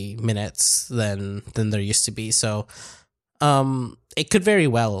early minutes than there used to be. So it could very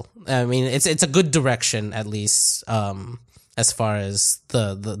well. I mean, it's a good direction at least as far as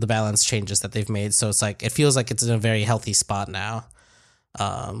the balance changes that they've made. So it's like it feels like it's in a very healthy spot now.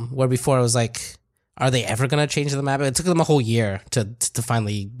 Where before it was like, are they ever going to change the map? It took them a whole year to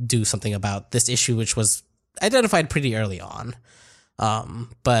finally do something about this issue, which was identified pretty early on.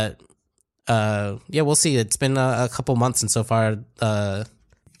 But we'll see. It's been a couple months, and so far, the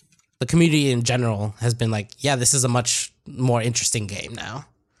community in general has been like, yeah, this is a much more interesting game now.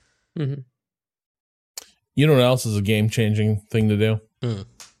 Mm-hmm. You know what else is a game-changing thing to do?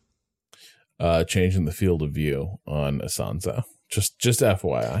 Changing the field of view on Asanzo. Just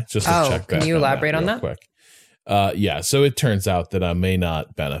FYI, just to check that. Can you elaborate on that? Quick. So it turns out that I may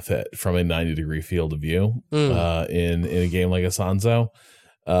not benefit from a 90-degree field of view in a game like Asanzo.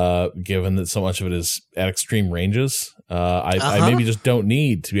 given that so much of it is at extreme ranges. I maybe just don't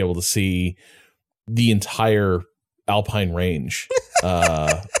need to be able to see the entire Alpine range.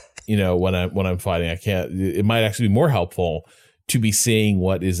 When I'm fighting, I can't. It might actually be more helpful to be seeing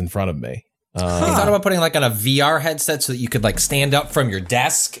what is in front of me. You thought about putting like on a VR headset so that you could like stand up from your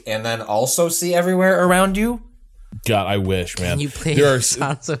desk and then also see everywhere around you? God, I wish, man. You play there are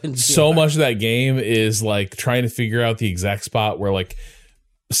Sansa in so VR. much of that game is like trying to figure out the exact spot where like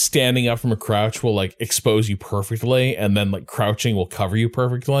standing up from a crouch will like expose you perfectly, and then like crouching will cover you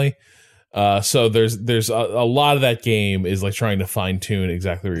perfectly. So there's a lot of that game is like trying to fine tune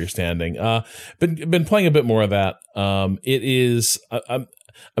exactly where you're standing. Been playing a bit more of that. It is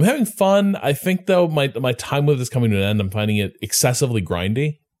I'm having fun. I think though my time with it is coming to an end. I'm finding it excessively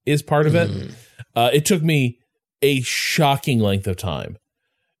grindy is part of it. It took me a shocking length of time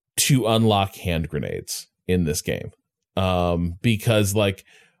to unlock hand grenades in this game. Because like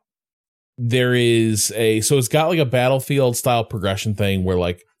there is so it's got like a Battlefield style progression thing where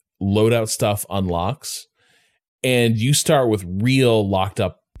like loadout stuff unlocks and you start with real locked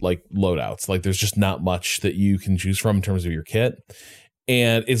up like loadouts. Like there's just not much that you can choose from in terms of your kit.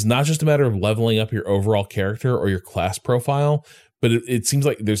 And it's not just a matter of leveling up your overall character or your class profile, but it seems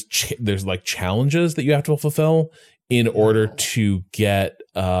like there's like challenges that you have to fulfill in order to get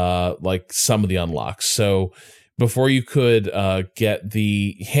like some of the unlocks. So before you could get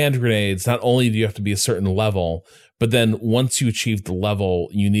the hand grenades, not only do you have to be a certain level, but then once you achieved the level,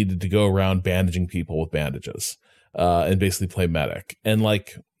 you needed to go around bandaging people with bandages and basically play medic. And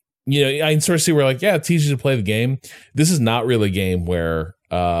like, I can sort of see where like, yeah, it's easy to play the game. This is not really a game where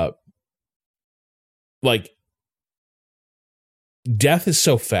like death is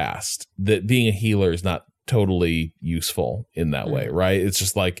so fast that being a healer is not totally useful in that way, right? It's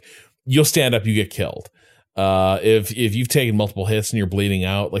just like you'll stand up, you get killed. If you've taken multiple hits and you're bleeding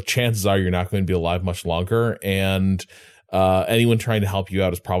out, like chances are you're not going to be alive much longer, and anyone trying to help you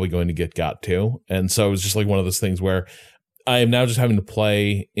out is probably going to get got too. And so it's just like one of those things where I am now just having to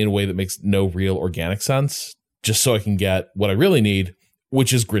play in a way that makes no real organic sense, just so I can get what I really need,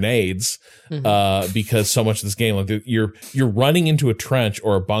 which is grenades. Because so much of this game, like you're running into a trench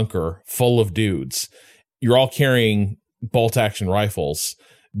or a bunker full of dudes. You're all carrying bolt action rifles.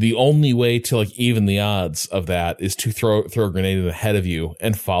 The only way to like even the odds of that is to throw a grenade in ahead of you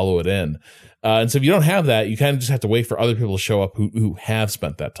and follow it in. And so if you don't have that, you kind of just have to wait for other people to show up who have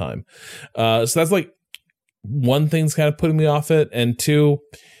spent that time. So that's like one thing's kind of putting me off it. And two,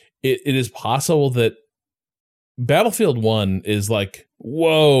 it is possible that Battlefield 1 is like,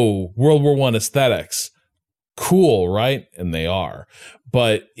 whoa, World War I aesthetics. Cool, right? And they are.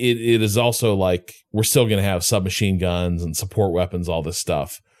 But it is also like we're still going to have submachine guns and support weapons, all this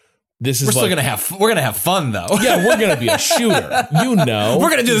stuff. We're gonna have fun though. Yeah, we're gonna be a shooter. We're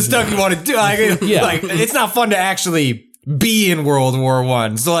gonna do the stuff you want to do. Like it's not fun to actually be in World War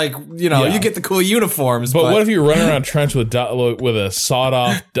I. So like you get the cool uniforms. But what if you're running around a trench with a sawed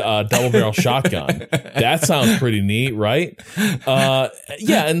off double barrel shotgun? That sounds pretty neat, right?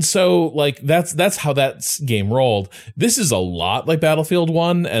 Yeah, and so like that's how that game rolled. This is a lot like Battlefield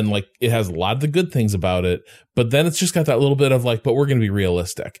 1, and like it has a lot of the good things about it, but then it's just got that little bit of like, but we're gonna be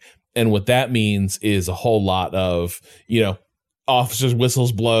realistic. And what that means is a whole lot of, officers'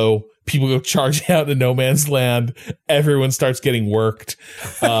 whistles blow, people go charging out into no man's land, everyone starts getting worked.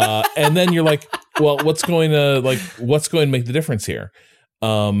 And then you're like, well, what's going to make the difference here?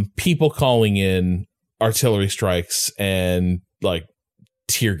 People calling in artillery strikes and like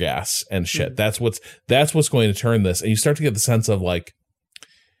tear gas and shit. That's what's going to turn this. And you start to get the sense of like,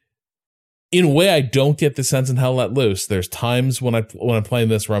 in a way, I don't get the sense in Hell Let Loose. There's times when I'm playing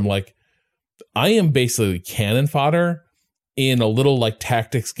this where I'm like, I am basically cannon fodder in a little like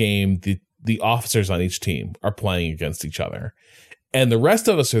tactics game. The officers on each team are playing against each other, and the rest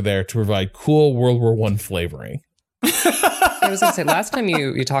of us are there to provide cool World War I flavoring. I was going to say, last time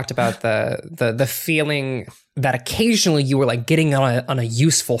you talked about the feeling that occasionally you were like getting on a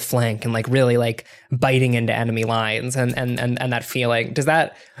useful flank and like really like biting into enemy lines and that feeling. Do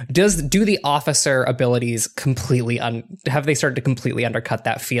the officer abilities have they started to completely undercut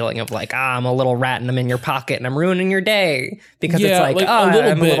that feeling of like, I'm a little rat and I'm in your pocket and I'm ruining your day? Because it's like,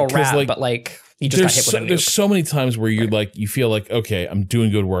 I'm a little rat, like, but like you just got hit with a nuke. There's so many times where you feel like, okay, I'm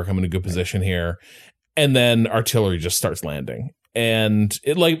doing good work, I'm in a good position here. And then artillery just starts landing, and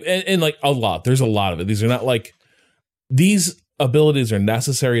it like and like a lot. There's a lot of it. These are not like these abilities are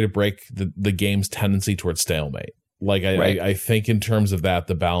necessary to break the game's tendency towards stalemate. Like I think in terms of that,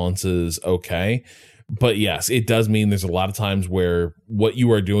 the balance is okay. But yes, it does mean there's a lot of times where what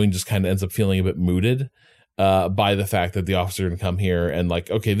you are doing just kind of ends up feeling a bit mooted. by the fact that the officer can come here and like,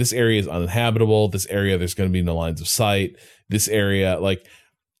 okay, this area is uninhabitable. This area, there's going to be no lines of sight. This area, like,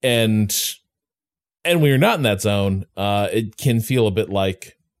 and when you're not in that zone, it can feel a bit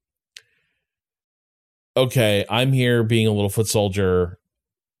like, okay, I'm here being a little foot soldier,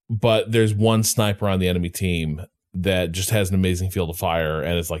 but there's one sniper on the enemy team that just has an amazing field of fire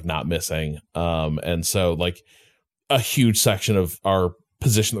and is like not missing. And so like a huge section of our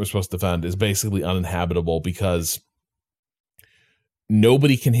position that we're supposed to defend is basically uninhabitable because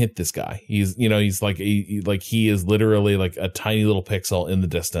nobody can hit this guy. He's like he is literally like a tiny little pixel in the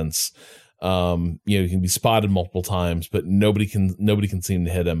distance. He can be spotted multiple times, but nobody can seem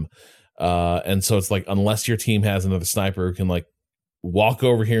to hit him. And so it's like, unless your team has another sniper who can like walk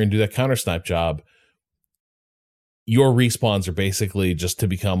over here and do that counter snipe job, your respawns are basically just to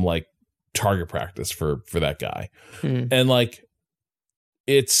become like target practice for that guy. And like,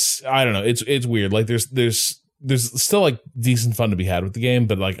 I don't know. It's weird. Like there's still like decent fun to be had with the game,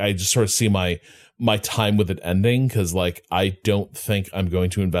 but like I just sort of see my time with it ending because like I don't think I'm going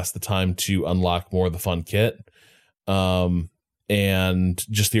to invest the time to unlock more of the fun kit. And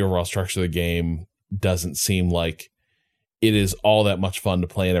just the overall structure of the game doesn't seem like it is all that much fun to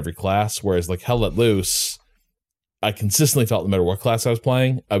play in every class. Whereas like Hell Let Loose, I consistently felt no matter what class I was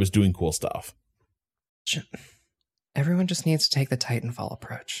playing, I was doing cool stuff. Everyone just needs to take the Titanfall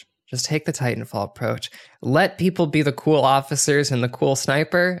approach. Just take the Titanfall approach. Let people be the cool officers and the cool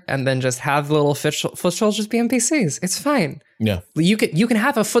sniper, and then just have the little foot soldiers be NPCs. It's fine. Yeah. You can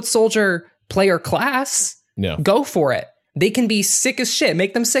have a foot soldier player class. Yeah. Go for it. They can be sick as shit.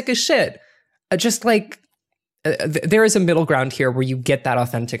 Make them sick as shit. Just like there is a middle ground here where you get that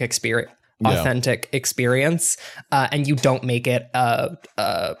authentic experience. And you don't make it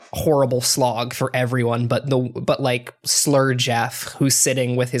a horrible slog for everyone, but like Slur Jeff, who's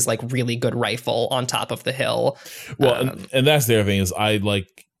sitting with his like really good rifle on top of the hill. Well, and that's the other thing is I like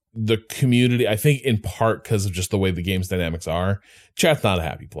the community. I think in part because of just the way the game's dynamics are, chat's not a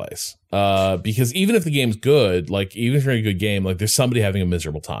happy place. Because even if the game's good, like even if you're in a good game, like there's somebody having a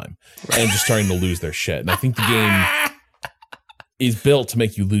miserable time and just starting to lose their shit. And I think the game is built to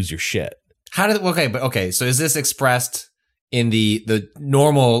make you lose your shit. So is this expressed in the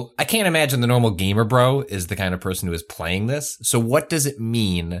normal? I can't imagine the normal gamer bro is the kind of person who is playing this. So what does it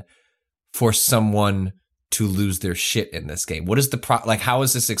mean for someone to lose their shit in this game? What is the how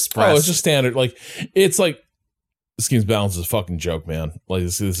is this expressed? Oh, it's just standard. Like it's like this game's balance is a fucking joke, man. Like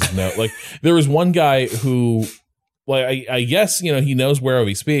this is no like there was one guy who. Like I guess he knows whereof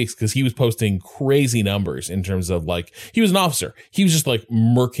he speaks because he was posting crazy numbers in terms of like he was an officer. He was just like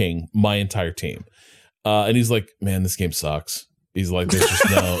murking my entire team, and he's like, "Man, this game sucks." He's like, "There's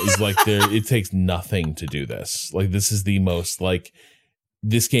just no." He's like, it takes nothing to do this. Like this is the most like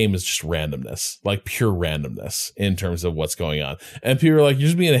this game is just randomness, like pure randomness in terms of what's going on. And people are like, "You're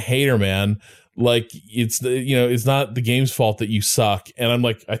just being a hater, man." Like it's it's not the game's fault that you suck. And I'm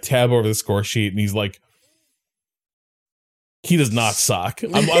like, I tab over the score sheet, and he's like. He does not suck.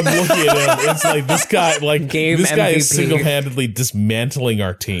 I'm looking at him. It's like this guy, like Game this guy MVP. is single-handedly dismantling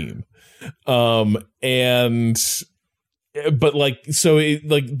our team. But the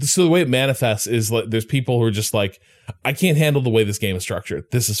way it manifests is like there's people who are just like, I can't handle the way this game is structured.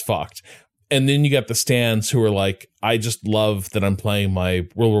 This is fucked. And then you got the stands who are like, I just love that I'm playing my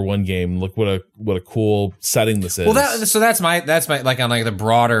World War I game. Look what a cool setting this is. Well, that's my like on like the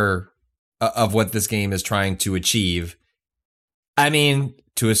broader of what this game is trying to achieve. I mean,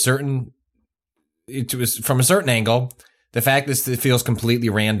 from a certain angle, the fact that it feels completely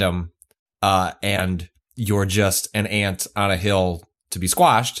random, and you're just an ant on a hill to be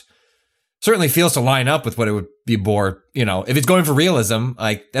squashed, certainly feels to line up with what it would be more, if it's going for realism,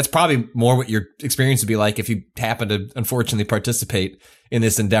 like that's probably more what your experience would be like if you happen to unfortunately participate in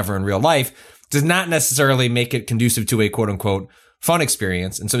this endeavor in real life. Does not necessarily make it conducive to a quote unquote fun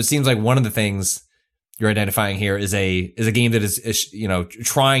experience. And so it seems like one of the things you're identifying here is a game that is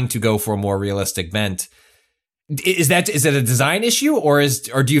trying to go for a more realistic bent. Is it a design issue or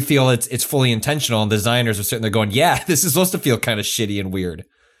do you feel it's fully intentional and the designers are sitting there going, yeah, this is supposed to feel kind of shitty and weird?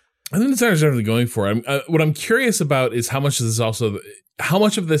 I think the designers are definitely going for it. What I'm curious about is how much of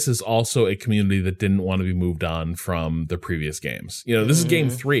this is also a community that didn't want to be moved on from the previous games. This is game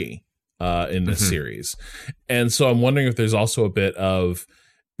 3 in this series. And so I'm wondering if there's also a bit of,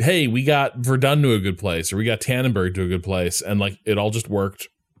 hey, we got Verdun to a good place, or we got Tannenberg to a good place, and like it all just worked.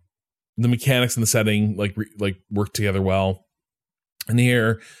 The mechanics and the setting like worked together well. And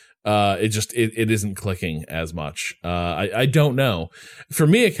here, it isn't clicking as much. I don't know. For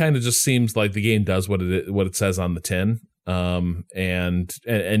me, it kind of just seems like the game does what it says on the tin, and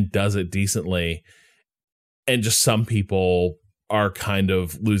does it decently. and just some people are kind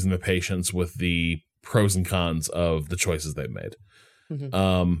of losing the patience with the pros and cons of the choices they've made.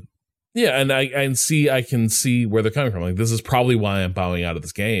 Yeah, and I can see where they're coming from. Like, this is probably why I'm bowing out of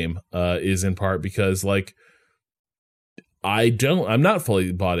this game, is in part because, like, I'm not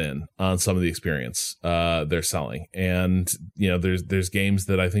fully bought in on some of the experience they're selling. And, you know, there's games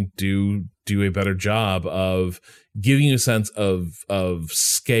that I think do a better job of giving you a sense of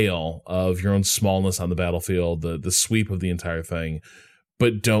scale of your own smallness on the battlefield, the sweep of the entire thing,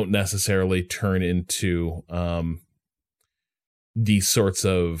 but don't necessarily turn into these sorts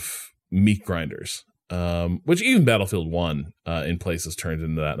of meat grinders. Which even Battlefield 1 in places turned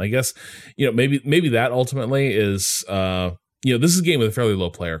into that. And I guess, you know, maybe that ultimately is, you know, this is a game with a fairly low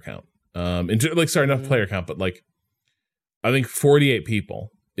player count. Not player count, but like, I think 48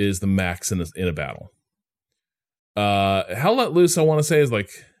 people is the max in a battle. Hell Let Loose, I want to say, is like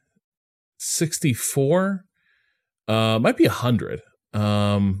 64. Might be 100.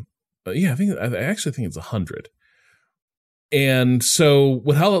 Yeah, I actually think it's 100. And so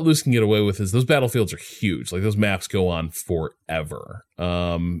what Hell Let Loose can get away with is those battlefields are huge. Like, those maps go on forever.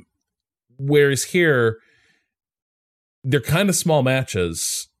 Whereas here, they're kind of small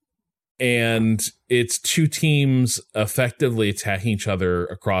matches, and it's two teams effectively attacking each other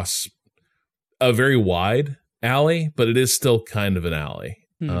across a very wide alley, but it is still kind of an alley.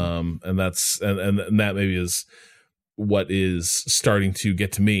 And that maybe is what is starting to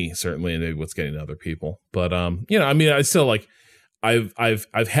get to me, certainly, and maybe what's getting to other people. But you know, I mean, I still like,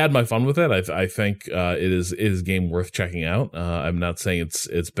 I've had my fun with it. I think it is a game worth checking out. I'm not saying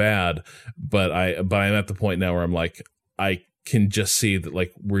it's bad, but I'm at the point now where I'm like, I can just see that,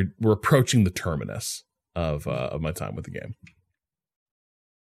 like, we're approaching the terminus of my time with the game.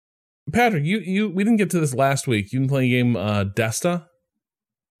 Patrick, we didn't get to this last week. You've been playing a game, Desta.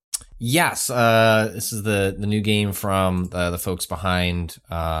 Yes, this is the new game from the folks behind,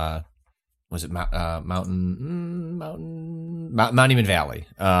 was it Mountain Monument Valley,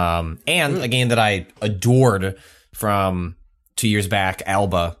 and a game that I adored from 2 years back,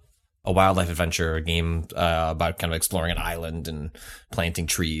 Alba, a wildlife adventure, a game about kind of exploring an island and planting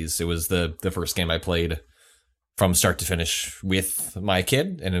trees. It was the first game I played from start to finish with my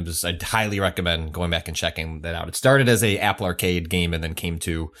kid, and I'd highly recommend going back and checking that out. It started as a Apple Arcade game and then came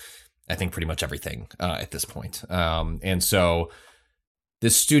to, I think, pretty much everything at this point. And so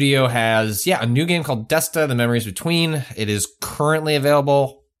this studio has, a new game called Desta, The Memories Between. It is currently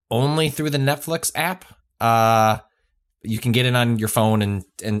available only through the Netflix app. You can get it on your phone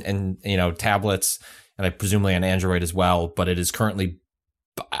and you know, tablets, and presumably on Android as well. But it is currently,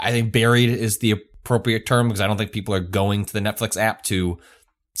 I think, buried is the appropriate term, because I don't think people are going to the Netflix app to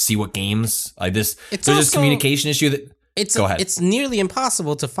see what games like this. There's this communication issue that. Go ahead. It's nearly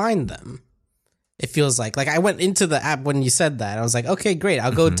impossible to find them. It feels like I went into the app when you said that. I was like, okay, great.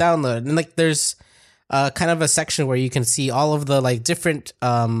 I'll go download. And like, there's kind of a section where you can see all of the like different,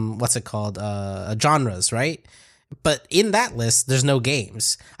 genres, right? But in that list, there's no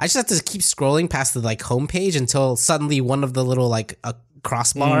games. I just have to keep scrolling past the like homepage until suddenly one of the little like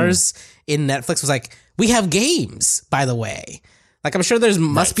crossbars in Netflix was like, we have games, by the way. Like, I'm sure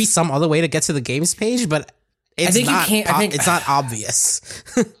must be some other way to get to the games page, but it's not obvious.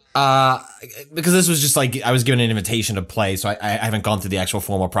 Because this was just like, I was given an invitation to play, so I haven't gone through the actual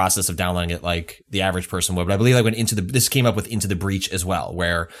formal process of downloading it like the average person would. But I believe I went this came up with Into the Breach as well,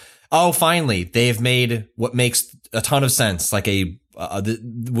 where, finally, they've made what makes a ton of sense. Like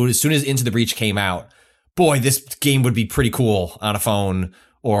as soon as Into the Breach came out, boy, this game would be pretty cool on a phone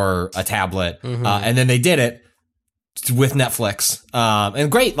or a tablet. And then they did it with Netflix.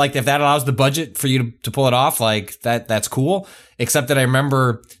 And great, like, if that allows the budget for you to pull it off, like that's cool. Except that I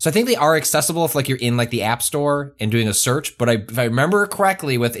remember, so I think they are accessible if like you're in like the App Store and doing a search. But if I remember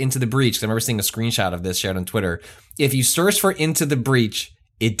correctly with Into the Breach, because I remember seeing a screenshot of this shared on Twitter, if you searched for Into the Breach,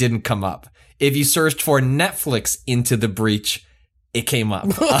 it didn't come up. If you searched for Netflix Into the Breach, it came up.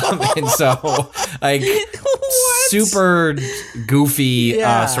 And so, like, super goofy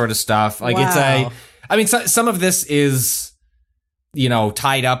sort of stuff. Like, some of this is, you know,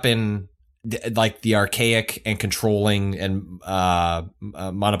 tied up in like the archaic and controlling and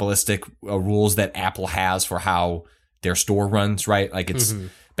monopolistic rules that Apple has for how their store runs, right? Like, it's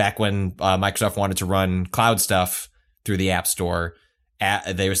back when Microsoft wanted to run cloud stuff through the App Store.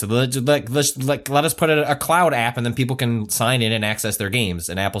 They said, let us put a cloud app and then people can sign in and access their games.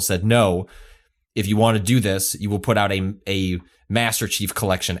 And Apple said, no, if you want to do this, you will put out a Master Chief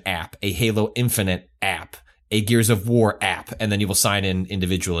Collection app, a Halo Infinite app, a Gears of War app, and then you will sign in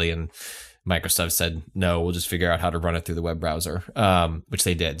individually. And Microsoft said, no, we'll just figure out how to run it through the web browser, which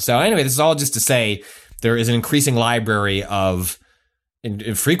they did. So anyway, this is all just to say there is an increasing library of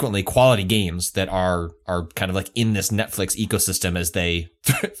frequently quality games that are kind of like in this Netflix ecosystem as they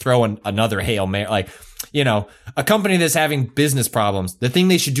throw another Hail Mary. Like, you know, a company that's having business problems, the thing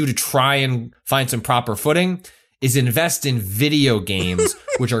they should do to try and find some proper footing is invest in video games,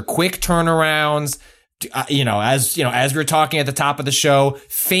 which are quick turnarounds. As we were talking at the top of the show,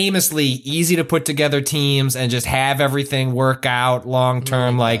 famously easy to put together teams and just have everything work out long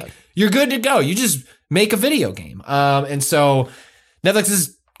term. Like, you're good to go. You just make a video game. And so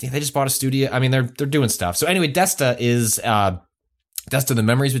Netflix they just bought a studio. I mean, they're doing stuff. So anyway, Desta is Desta, the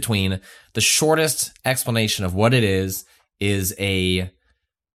Memories Between. The shortest explanation of what it is it's a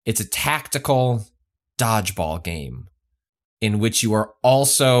tactical dodgeball game in which you are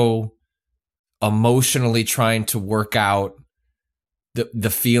also emotionally trying to work out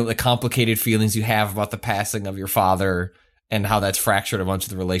the complicated feelings you have about the passing of your father and how that's fractured a bunch of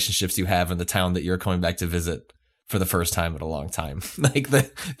the relationships you have in the town that you're coming back to visit for the first time in a long time. Like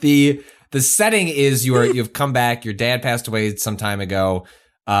the setting is you've come back, your dad passed away some time ago.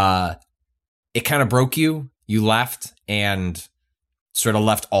 It kind of broke you. You left and sort of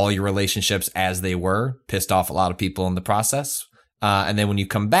left all your relationships as they were, pissed off a lot of people in the process. And then when you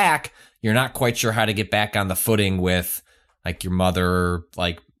come back, you're not quite sure how to get back on the footing with like your mother,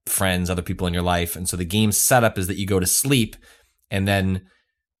 like friends, other people in your life. And so the game's setup is that you go to sleep, and then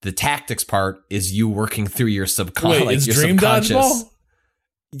the tactics part is you working through your subconscious. Wait, is Dream Dodgeball?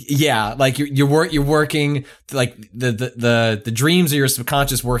 Yeah, like you're working like the dreams of your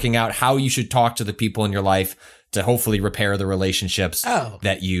subconscious, working out how you should talk to the people in your life to hopefully repair the relationships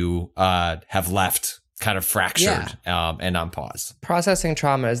that you have left kind of fractured and on pause. Processing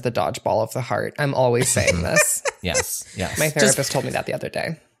trauma is the dodgeball of the heart. I'm always saying this. Yes. My therapist told me that the other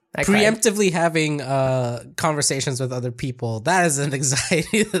day. Preemptively having conversations with other people, that is an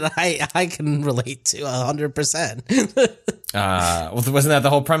anxiety that I can relate to 100%. Well, wasn't that the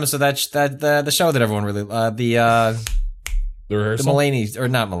whole premise of the show that everyone really the rehearsal? The Mulaney, or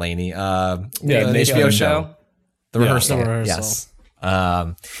not Mulaney, the HBO show, The Rehearsal. The Rehearsal.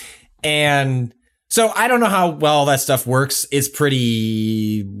 Yes. And so I don't know how well that stuff works. It's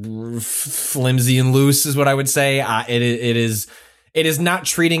pretty flimsy and loose, is what I would say. It is not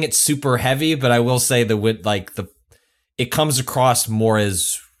treating it super heavy, but I will say it comes across more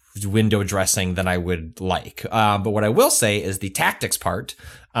as window dressing than I would like. But what I will say is the tactics part,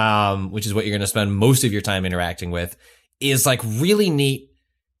 which is what you're going to spend most of your time interacting with, is like really neat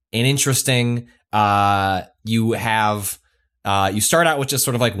and interesting. You start out with just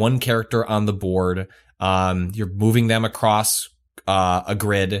sort of like one character on the board. You're moving them across a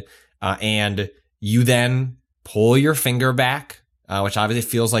grid, and you then pull your finger back, which obviously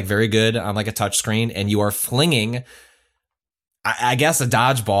feels like very good on like a touch screen, and you are flinging, I guess, a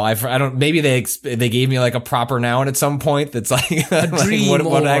dodgeball. I don't. Maybe they gave me like a proper noun at some point. That's like a dream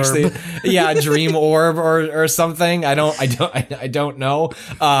orb. Actually, yeah, a dream orb or something. I don't know.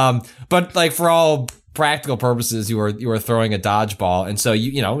 But like for all practical purposes, you are throwing a dodgeball, and so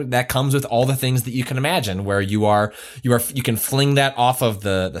you know that comes with all the things that you can imagine, where you can fling that off of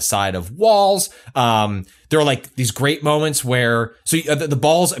the side of walls. There are like these great moments where the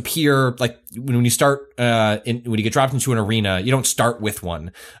balls appear like when you start when you get dropped into an arena, you don't start with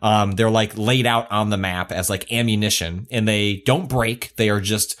one. They're like laid out on the map as like ammunition, and they don't break. They are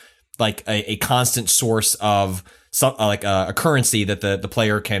just like a constant source of a currency that the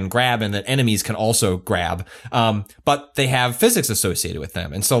player can grab and that enemies can also grab. But they have physics associated with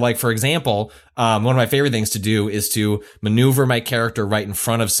them. And so like, for example, one of my favorite things to do is to maneuver my character right in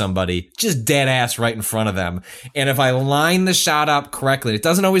front of somebody, just dead ass right in front of them. And if I line the shot up correctly, it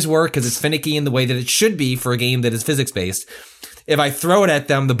doesn't always work because it's finicky in the way that it should be for a game that is physics based. If I throw it at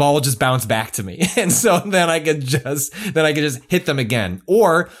them, the ball will just bounce back to me. And so then I could just hit them again.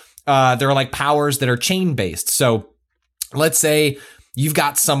 Or there are like powers that are chain based. So let's say you've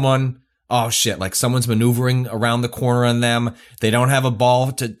got someone, like someone's maneuvering around the corner on them. They don't have a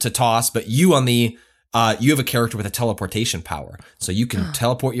ball to toss, but you you have a character with a teleportation power. So you can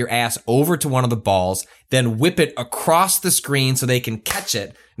teleport your ass over to one of the balls, then whip it across the screen so they can catch it.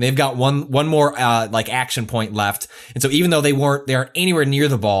 And they've got one more action point left. And so even though they aren't anywhere near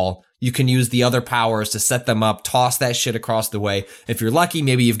the ball, you can use the other powers to set them up, toss that shit across the way. If you're lucky,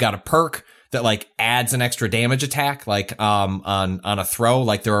 maybe you've got a perk that like adds an extra damage attack, like on a throw.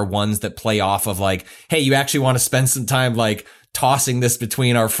 Like there are ones that play off of like, hey, you actually want to spend some time like tossing this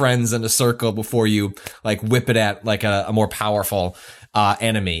between our friends in a circle before you like whip it at like a more powerful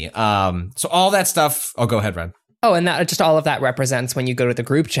enemy. So all that stuff. Oh, go ahead, Ren. Oh, and that just all of that represents when you go to the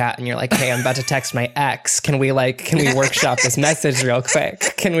group chat and you're like, "Hey, I'm about to text my ex. Can we workshop this message real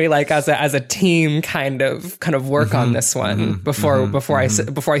quick? Can we as a team kind of work on this one before I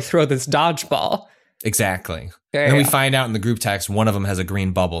throw this dodgeball?" Exactly. And we find out in the group text one of them has a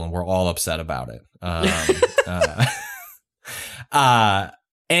green bubble, and we're all upset about it.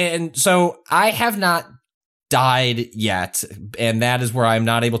 And so I have not died yet, and that is where I'm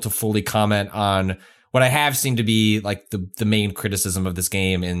not able to fully comment on. What I have seen to be like the main criticism of this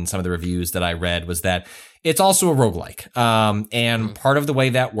game in some of the reviews that I read was that it's also a roguelike. And part of the way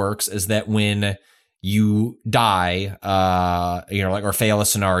that works is that when you die, or fail a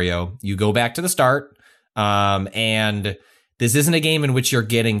scenario, you go back to the start. And this isn't a game in which you're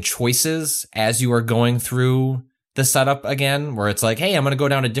getting choices as you are going through the setup again, where it's like, hey, I'm going to go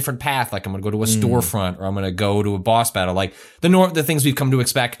down a different path. Like I'm going to go to a storefront, or I'm going to go to a boss battle. Like the things we've come to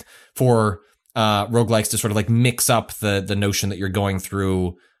expect for roguelikes, to sort of like mix up the notion that you're going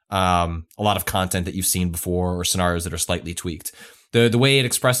through a lot of content that you've seen before, or scenarios that are slightly tweaked. The way it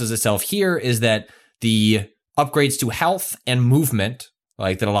expresses itself here is that the upgrades to health and movement,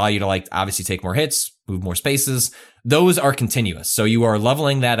 like that allow you to like obviously take more hits, move more spaces, those are continuous. So you are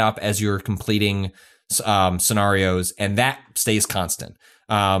leveling that up as you're completing scenarios, and that stays constant.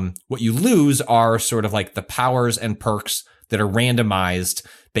 What you lose are sort of like the powers and perks that are randomized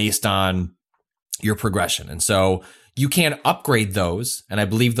based on your progression. And so you can upgrade those. And I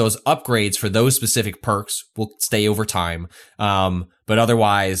believe those upgrades for those specific perks will stay over time. But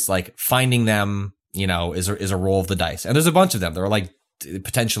otherwise, like finding them, is a roll of the dice. And there's a bunch of them. There are like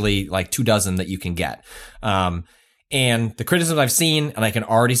potentially like 24 that you can get. And the criticism I've seen, and I can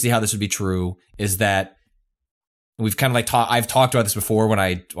already see how this would be true, is that we've kind of like I've talked about this before when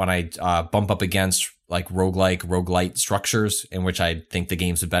I bump up against like roguelite structures, in which I think the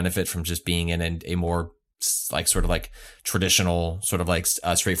games would benefit from just being in a more like sort of like traditional sort of like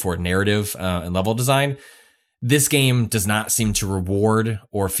straightforward narrative and level design. This game does not seem to reward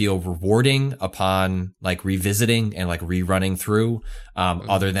or feel rewarding upon like revisiting and like rerunning through,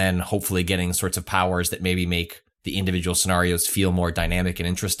 other than hopefully getting sorts of powers that maybe make the individual scenarios feel more dynamic and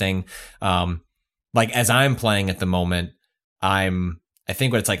interesting. Like as I'm playing at the moment, I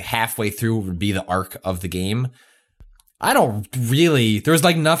think when it's like halfway through would be the arc of the game. There's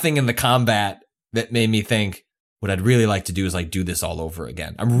like nothing in the combat that made me think what I'd really like to do is like do this all over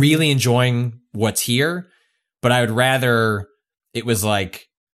again. I'm really enjoying what's here, but I would rather it was like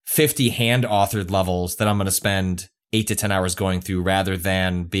 50 hand authored levels that I'm going to spend 8 to 10 hours going through, rather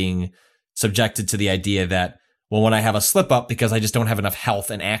than being subjected to the idea that, well, when I have a slip up because I just don't have enough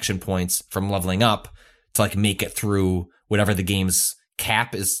health and action points from leveling up to like make it through whatever the game's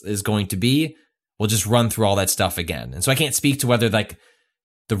cap is going to be, we'll just run through all that stuff again. And so I can't speak to whether like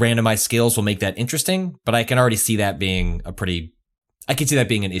the randomized skills will make that interesting, but I can already see that being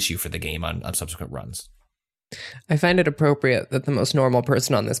an issue for the game on subsequent runs. I find it appropriate that the most normal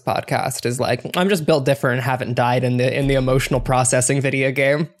person on this podcast is like, I'm just built different and haven't died in the emotional processing video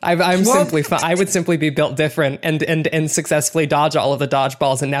game. I would simply be built different and successfully dodge all of the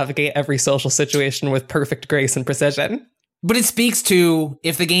dodgeballs and navigate every social situation with perfect grace and precision. But it speaks to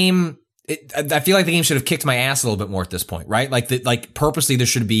if the game, I feel like the game should have kicked my ass a little bit more at this point, right? Like purposely there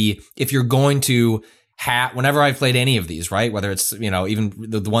should be, if you're going to whenever I've played any of these, right? Whether it's, even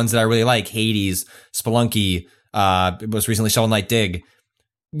the ones that I really like, Hades, Spelunky, most recently Shovel Knight Dig,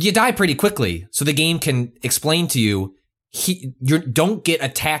 you die pretty quickly. So the game can explain to you, you don't get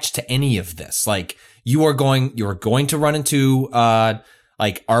attached to any of this. Like you are going to run into,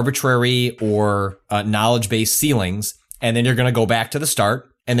 like arbitrary or knowledge-based ceilings, and then you're going to go back to the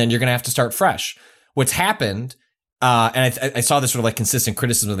start, and then you're going to have to start fresh. What's happened, and I saw this sort of like consistent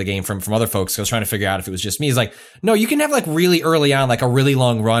criticism of the game from other folks. I was trying to figure out if it was just me. It's like, no, you can have like really early on, like a really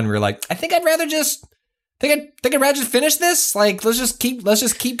long run where you're like, I think I'd rather just finish this. Like, let's just keep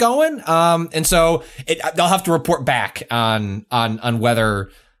going. And so I'll have to report back on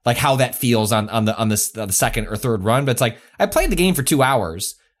whether like how that feels on the second or third run. But it's like, I played the game for 2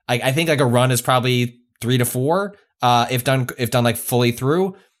 hours. I think like a run is probably 3 to 4. If done like fully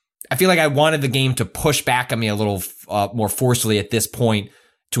through. I feel like I wanted the game to push back on me a little more forcefully at this point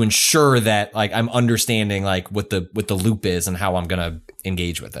to ensure that like I'm understanding like what the loop is and how I'm gonna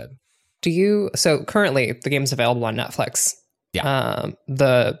engage with it. So currently the game's available on Netflix. Yeah.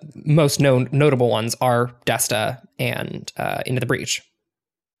 The most notable ones are Desta and Into the Breach.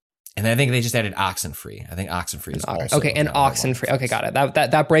 And I think they just added Oxenfree. I think Oxenfree is also okay, and Oxenfree. Okay, got it.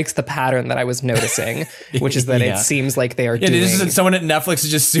 That breaks the pattern that I was noticing, which is that it seems like they are doing. This isn't someone at Netflix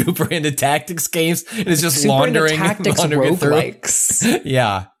is just super into tactics games and is just laundering tactics roguelikes.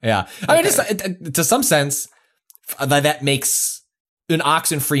 Yeah. I mean, just to some sense, that makes an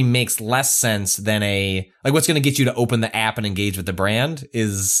Oxenfree makes less sense than what's going to get you to open the app and engage with the brand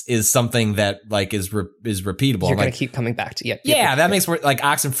is something that like is repeatable. You're going like, to keep coming back to that makes like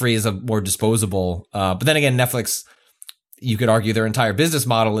Oxenfree is a more disposable. But then again, Netflix, you could argue their entire business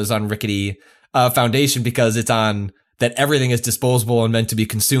model is on rickety foundation because it's on that everything is disposable and meant to be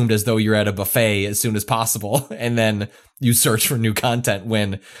consumed as though you're at a buffet as soon as possible. And then you search for new content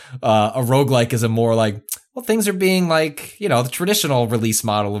when a roguelike is a more like, well, things are being like, the traditional release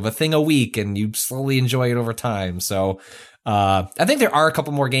model of a thing a week and you slowly enjoy it over time. So I think there are a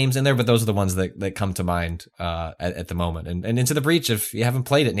couple more games in there, but those are the ones that come to mind at the moment. And Into the Breach, if you haven't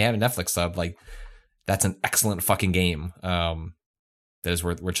played it and you have a Netflix sub, like that's an excellent fucking game that is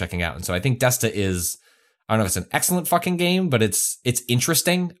worth checking out. And so I think Desta is, I don't know if it's an excellent fucking game, but it's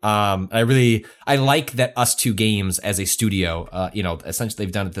interesting. I like that Us Two Games as a studio, essentially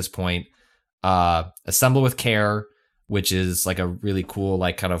they've done at this point, Assemble with Care, which is like a really cool,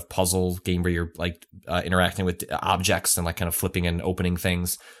 like kind of puzzle game where you're like interacting with objects and like kind of flipping and opening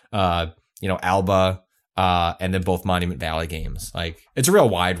things. Alba, and then both Monument Valley games. Like it's a real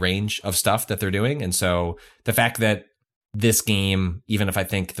wide range of stuff that they're doing. And so the fact that this game, even if I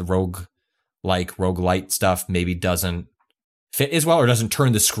think the roguelite stuff maybe doesn't fit as well or doesn't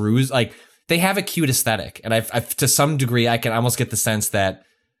turn the screws, like they have a cute aesthetic. And I've to some degree, I can almost get the sense that,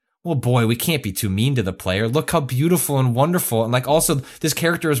 well, boy, we can't be too mean to the player. Look how beautiful and wonderful. And like also this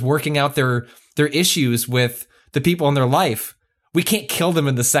character is working out their issues with the people in their life. We can't kill them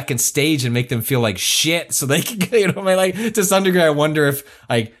in the second stage and make them feel like shit. So they can, like to some degree, I wonder if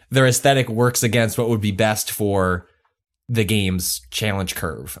like their aesthetic works against what would be best for the game's challenge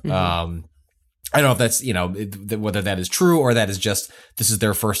curve. Mm-hmm. I don't know if that's, whether that is true or that is just, this is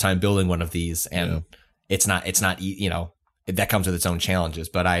their first time building one of these and it's not, that comes with its own challenges.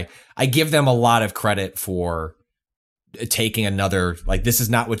 But I give them a lot of credit for taking another, like, this is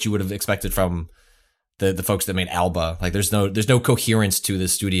not what you would have expected from the folks that made Alba. Like there's no coherence to the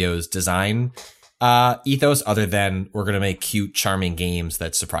studio's design ethos other than we're going to make cute, charming games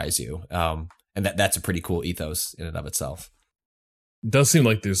that surprise you. And that's a pretty cool ethos in and of itself. It does seem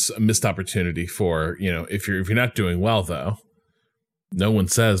like there's a missed opportunity for, if you're not doing well though, no one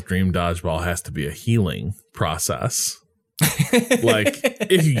says Dream Dodgeball has to be a healing process. Like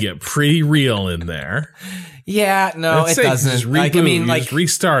if you get pretty real in there. Yeah, no, it doesn't. Just reboot, just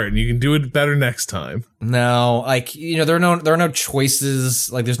restart and you can do it better next time. No, like, there are no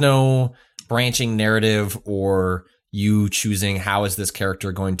choices. Like there's no branching narrative or you choosing how is this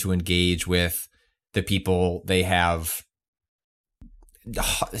character going to engage with the people they have,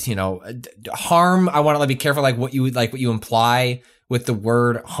 harm. I want to be careful what you imply with the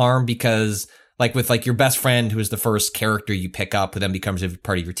word harm, because like with like your best friend, who is the first character you pick up, who then becomes a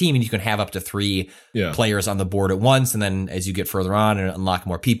part of your team, and you can have up to 3 players on the board at once. And then as you get further on and unlock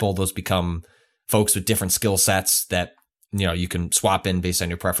more people, those become folks with different skill sets that, you can swap in based on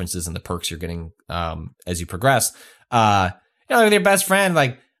your preferences and the perks you're getting as you progress. With your best friend,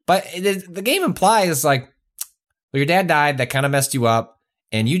 but the game implies well, your dad died, that kind of messed you up,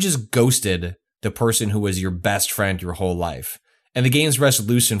 and you just ghosted the person who was your best friend your whole life. And the game's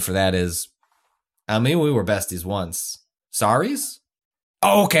resolution for that is, maybe we were besties once. Sorries?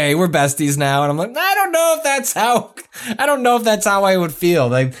 Okay, we're besties now. And I'm like, I don't know if that's how I would feel.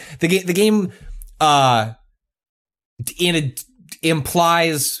 Like the game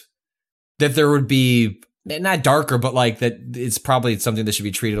implies that there would be not darker, but that it's probably something that should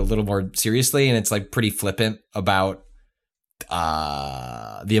be treated a little more seriously. And it's pretty flippant about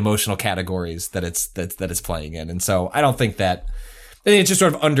the emotional categories that it's playing in. And so I don't think that, I think it's just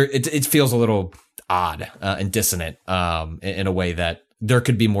sort of it feels a little odd and dissonant in a way that there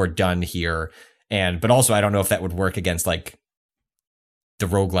could be more done here. But also I don't know if that would work against the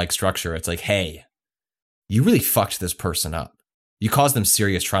roguelike structure. It's hey, you really fucked this person up. You caused them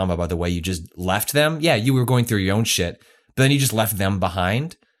serious trauma by the way you just left them. Yeah, you were going through your own shit, but then you just left them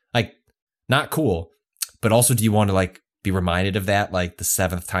behind. Not cool. But also, do you want to be reminded of that the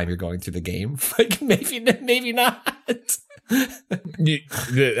 7th time you're going through the game? Maybe not.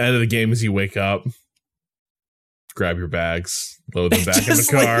 The end of the game is you wake up, grab your bags, load them back in the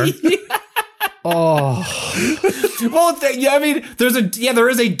car. Oh, well, there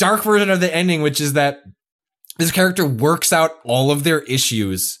is a dark version of the ending, which is that this character works out all of their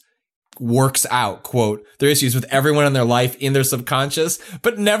issues, quote, their issues with everyone in their life in their subconscious,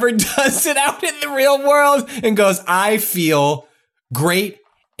 but never does it out in the real world and goes, I feel great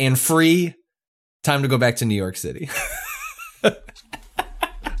and free. Time to go back to New York City.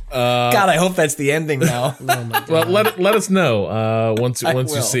 God, I hope that's the ending now. Well, let us know once you will.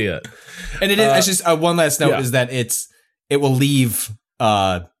 see it. And it is. It's just one last note is that it will leave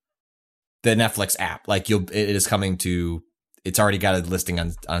the Netflix app. Like it is coming to. It's already got a listing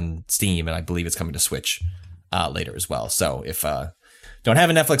on Steam, and I believe it's coming to Switch later as well. So if don't have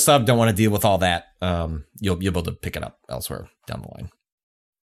a Netflix sub, don't want to deal with all that, you'll be able to pick it up elsewhere down the line.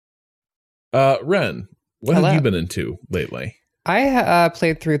 Ren, what have you been into lately? I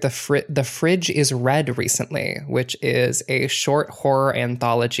played through The Fridge is Red recently, which is a short horror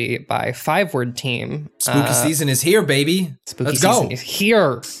anthology by Five Word Team. Spooky season is here, baby. Let's go. Season is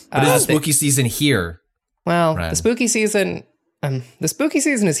here. But is the spooky season here? Well, Ren. the spooky season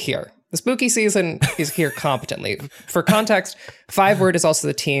is here. The spooky season is here competently. For context, Five Word is also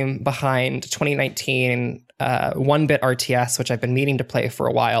the team behind 2019 1-bit RTS, which I've been meaning to play for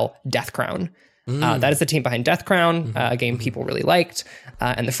a while, Death Crown. That is the team behind Death Crown, a game people really liked.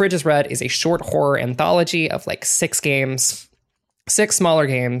 And The Fridge is Red is a short horror anthology of like 6 games, 6 smaller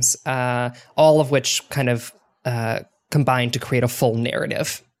games, all of which kind of combine to create a full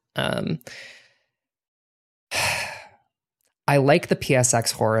narrative. I like the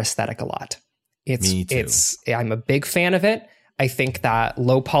PSX horror aesthetic a lot. Me too. I'm a big fan of it. I think that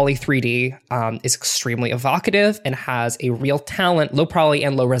low poly 3D is extremely evocative and has a real talent. Low poly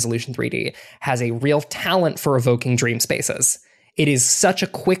and low resolution 3D has a real talent for evoking dream spaces. It is such a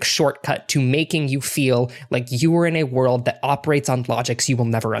quick shortcut to making you feel like you are in a world that operates on logics you will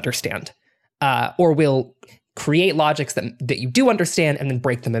never understand, or will create logics that you do understand and then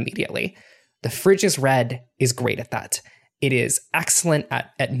break them immediately. The Fridge is Red is great at that. It is excellent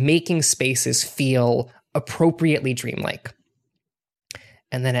at making spaces feel appropriately dreamlike.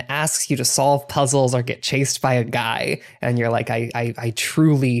 And then it asks you to solve puzzles or get chased by a guy, and you're like, I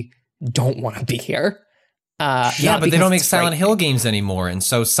truly don't want to be here. Yeah, but they don't make Silent Hill games anymore, and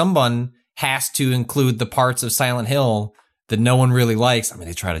so someone has to include the parts of Silent Hill that no one really likes. I mean,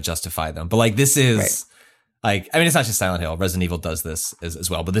 they try to justify them, but like this is like, I mean, it's not just Silent Hill. Resident Evil does this as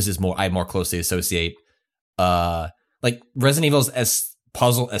well, but this is more. I more closely associate like Resident Evil's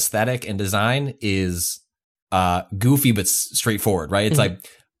puzzle aesthetic and design is goofy but straightforward, right? It's like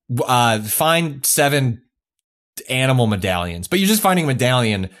find 7 animal medallions, but you're just finding a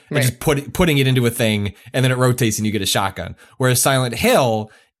medallion and just putting it into a thing, and then it rotates and you get a shotgun. Whereas Silent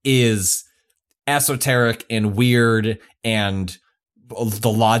Hill is esoteric and weird, and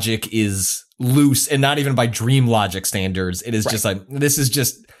the logic is loose, and not even by dream logic standards. It is just like, this is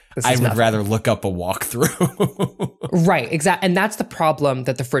I would rather look up a walkthrough. Right, exactly. And that's the problem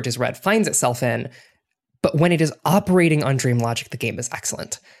that The Fridge is Red finds itself in. But when it is operating on dream logic, the game is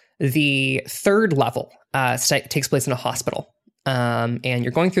excellent. The third level takes place in a hospital. And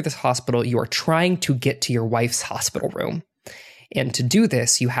you're going through this hospital. You are trying to get to your wife's hospital room. And to do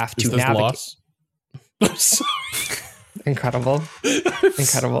this, you have to navigate. Lost? Incredible.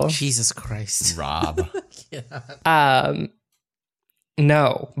 Incredible. Jesus Christ. Rob.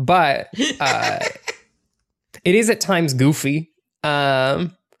 No, but it is at times goofy. But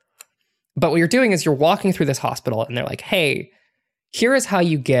what you're doing is you're walking through this hospital, and they're like, hey, here is how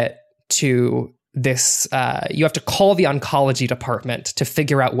you get to this. You have to call the oncology department to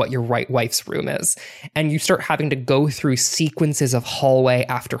figure out what your wife's room is. And you start having to go through sequences of hallway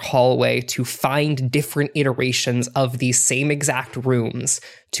after hallway to find different iterations of these same exact rooms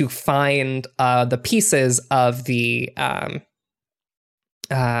to find the pieces of the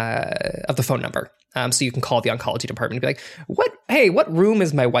phone number. So you can call the oncology department and be like, what room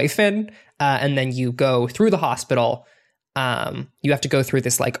is my wife in? And then you go through the hospital. You have to go through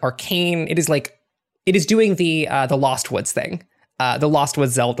this like arcane. It is doing the Lost Woods thing, the Lost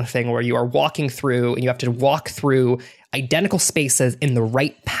Woods Zelda thing, where you are walking through and you have to walk through identical spaces in the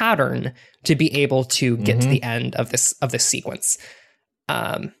right pattern to be able to get to the end of this sequence.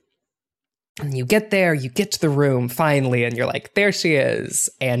 And you get there, you get to the room finally, and you're like, there she is.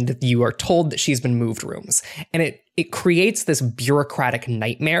 And you are told that she's been moved rooms. And it creates this bureaucratic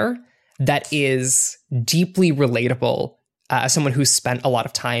nightmare that is deeply relatable as someone who's spent a lot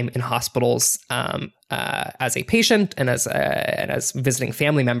of time in hospitals as a patient and as visiting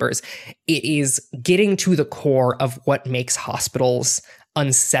family members. It is getting to the core of what makes hospitals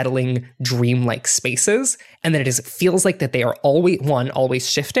unsettling, dreamlike spaces, and that it feels like that they are always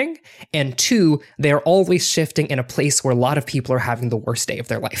shifting, and 2, they are always shifting in a place where a lot of people are having the worst day of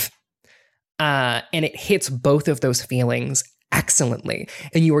their life. And it hits both of those feelings excellently,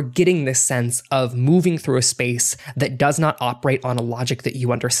 and you are getting this sense of moving through a space that does not operate on a logic that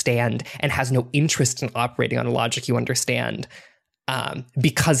you understand and has no interest in operating on a logic you understand,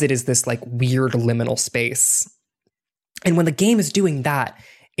 because it is this like weird liminal space. And when the game is doing that,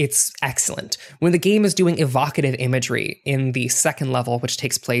 it's excellent. When the game is doing evocative imagery in the second level, which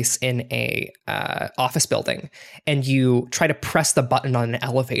takes place in a office building, and you try to press the button on an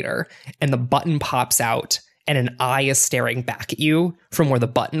elevator, and the button pops out, and an eye is staring back at you from where the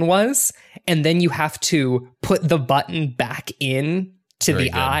button was, and then you have to put the button back in to Very the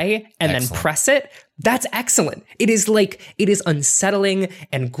good. eye and Excellent. then press it. That's excellent. It is unsettling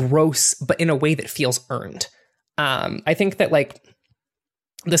and gross, but in a way that feels earned. I think that like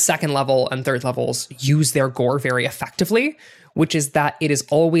the second level and third levels use their gore very effectively, which is that it is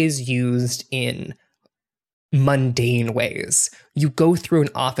always used in mundane ways. You go through an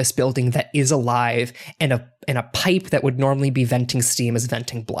office building that is alive, and a pipe that would normally be venting steam is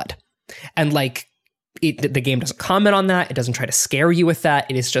venting blood. And like the game doesn't comment on that. It doesn't try to scare you with that.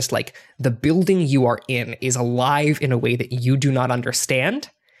 It is just like the building you are in is alive in a way that you do not understand,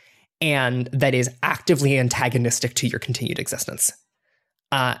 and that is actively antagonistic to your continued existence.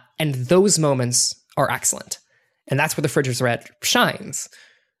 And those moments are excellent. And that's where the Fridge is Red shines.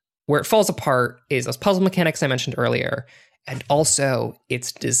 Where it falls apart is those puzzle mechanics I mentioned earlier, and also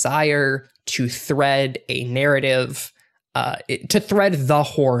its desire to thread a narrative, to thread the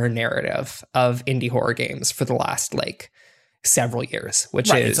horror narrative of indie horror games for the last like several years, which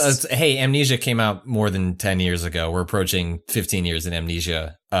Right. is Hey, Amnesia came out more than 10 years ago. We're approaching 15 years in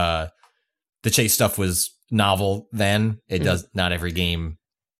Amnesia. The chase stuff was novel then. It does not every game,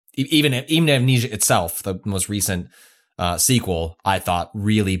 even Amnesia itself, the most recent sequel, I thought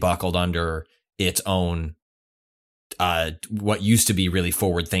really buckled under its own what used to be really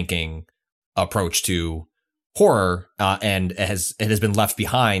forward-thinking approach to horror, and it has been left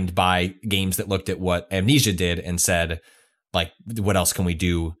behind by games that looked at what Amnesia did and said, like, what else can we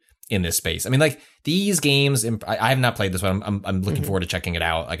do in this space? I mean, like these games, I have not played this one. I'm looking forward to checking it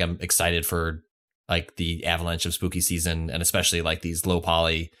out. Like, I'm excited for like the avalanche of spooky season, and especially like these low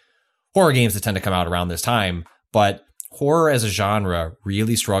poly horror games that tend to come out around this time. But horror as a genre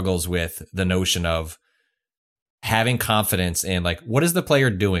really struggles with the notion of having confidence in like, what is the player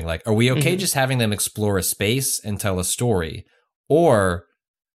doing? Like, are we okay just having them explore a space and tell a story, or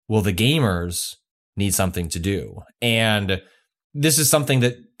will the gamers need something to do? And this is something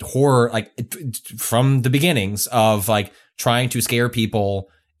that horror, like from the beginnings of like trying to scare people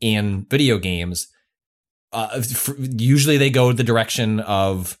in video games, usually they go the direction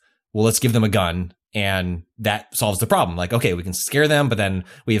of, well, let's give them a gun, and that solves the problem. Like, okay, we can scare them, but then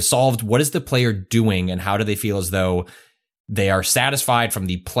we have solved what is the player doing and how do they feel as though they are satisfied from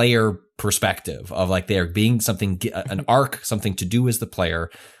the player perspective of like they are being something, an arc, something to do as the player.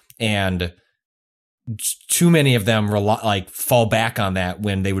 And too many of them fall back on that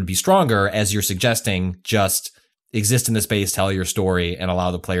when they would be stronger, as you're suggesting, just exist in the space, tell your story, and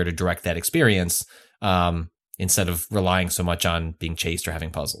allow the player to direct that experience, instead of relying so much on being chased or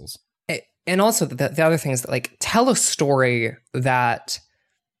having puzzles. And also the other thing is that like tell a story that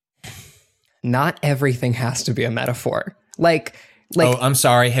not everything has to be a metaphor. Like oh, I'm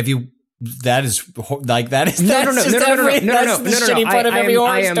sorry. Have you? That is like that is no. Shitty part of every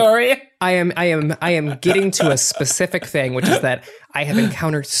horror story. I am getting to a specific thing, which is that I have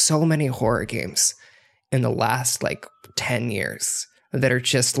encountered so many horror games in the last like 10 years that are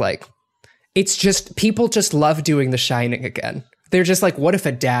just like, it's just people just love doing The Shining again. They're just like, what if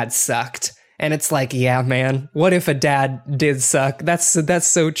a dad sucked? And it's like, yeah, man, what if a dad did suck? That's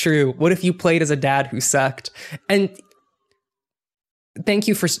so true. What if you played as a dad who sucked? And thank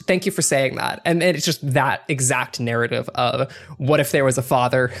you for saying that. And it's just that exact narrative of what if there was a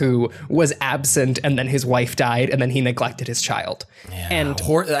father who was absent and then his wife died and then he neglected his child. Yeah. And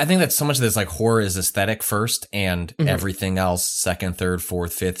horror, I think that so much of this, like, horror is aesthetic first, and everything else second, third,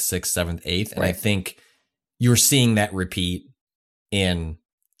 fourth, fifth, sixth, seventh, eighth. And I think you're seeing that repeat in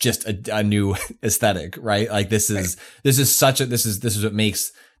just a new aesthetic, right? Like this is what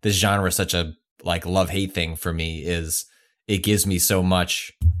makes this genre such a like love-hate thing for me, is it gives me so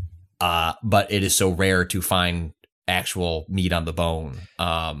much, but it is so rare to find actual meat on the bone.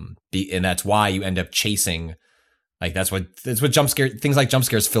 And that's why you end up chasing, like that's what things like jump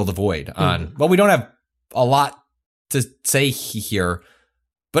scares fill the void on. Well, we don't have a lot to say here,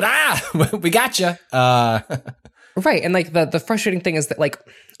 but we got you. Right. And like the frustrating thing is that like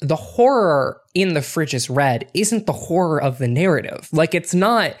the horror in The Fridge is Red isn't the horror of the narrative. Like it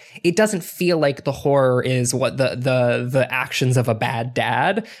doesn't feel like the horror is what the actions of a bad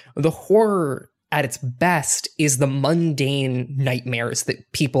dad. The horror at its best is the mundane nightmares that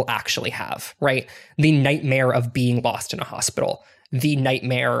people actually have, right? The nightmare of being lost in a hospital, the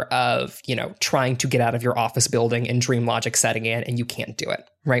nightmare of, trying to get out of your office building and dream logic setting in and you can't do it,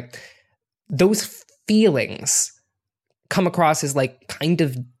 right? Those feelings come across as like kind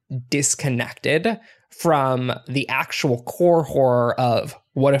of disconnected from the actual core horror of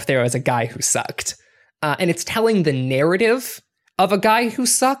what if there was a guy who sucked. And it's telling the narrative of a guy who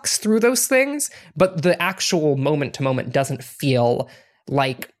sucks through those things, but the actual moment to moment doesn't feel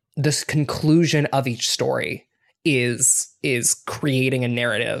like this conclusion of each story is creating a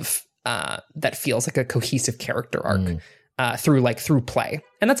narrative that feels like a cohesive character arc through play.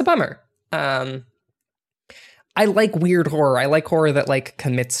 And that's a bummer. I like weird horror. I like horror that like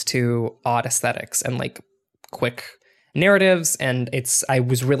commits to odd aesthetics and like quick narratives. And I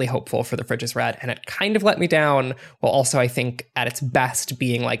was really hopeful for The Fridge is Red, and it kind of let me down, while also I think at its best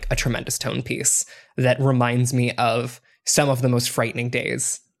being like a tremendous tone piece that reminds me of some of the most frightening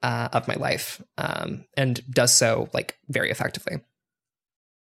days of my life, and does so like very effectively.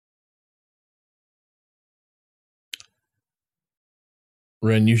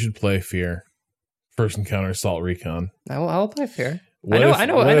 Ren, you should play Fear. First Encounter Assault Recon. I'll play Fear. I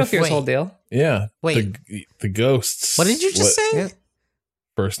know Fear's whole deal. Yeah. Wait. The ghosts. What did you just say? Yeah.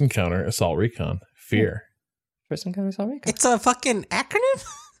 First Encounter Assault Recon. Fear. First Encounter Assault Recon. It's a fucking acronym?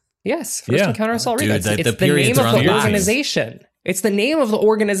 Yes, First Encounter Assault Dude, Recon. It's the the periods name are of on the the eyes. organization. It's the name of the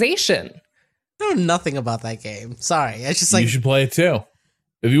organization. I know nothing about that game. Sorry. It's just like you should play it too.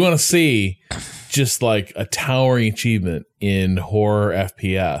 If you want to see just like a towering achievement in horror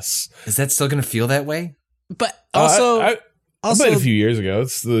FPS. Is that still going to feel that way? but also I also played a few years ago.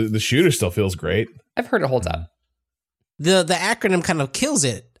 It's the shooter still feels great. I've heard it holds up. the acronym kind of kills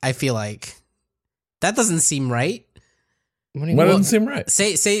it, I feel like. That doesn't seem right. What do you That mean? doesn't seem right.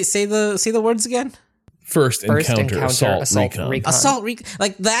 Say the words again. First encounter assault recon. Assault Recon.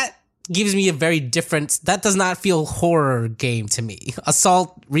 Like that gives me a very different. That does not feel horror game to me.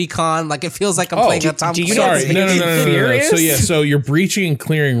 Assault Recon, like it feels like I'm playing a Tom. do you know Sorry, what no. Fear is? So yeah, so you're breaching and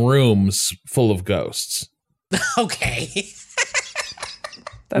clearing rooms full of ghosts. Okay.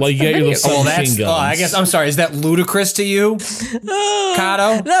 That's Like you the get your video. little submachine guns. I guess I'm sorry. Is that ludicrous to you,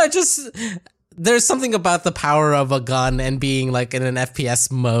 Kato? No, just there's something about the power of a gun and being like in an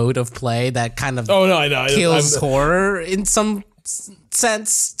FPS mode of play that kind of Oh no, I know. kills horror in some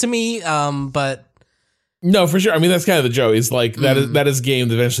sense to me. But No, for sure. I mean, that's kind of the joke. Is like that is a game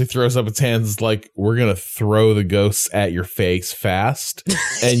that eventually throws up its hands. It's like, we're gonna throw the ghosts at your face fast,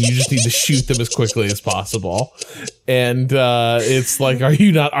 and you just need to shoot them as quickly as possible. And it's like, are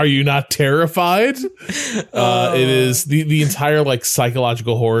you not terrified? It is the entire like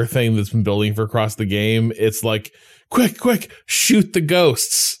psychological horror thing that's been building for across the game. It's like, quick, shoot the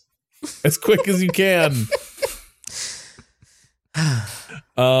ghosts as quick as you can.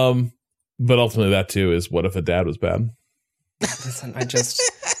 But ultimately, that too is what if a dad was bad? Listen,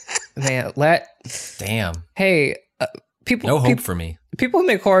 man, Damn. hey, people, No hope people, for me. people who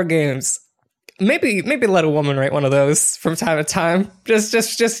make horror games, maybe let a woman write one of those from time to time.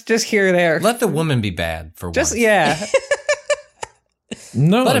 Just here or there. Let the woman be bad for Just once. yeah.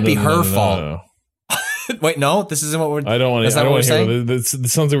 No, Let it be her no, fault. no. Wait, no, this isn't what we're. I don't want Is to. that I don't what want we're to hear. saying?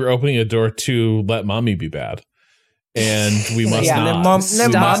 This sounds like we're opening a door to let mommy be bad, and we must Yeah. not. Let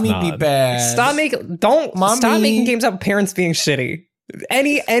We must mommy be not. bad. Stop Mommy. making games about parents being shitty.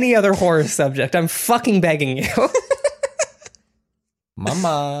 Any other horror subject, I'm fucking begging you.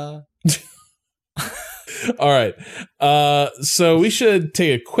 Mama. All right. So we should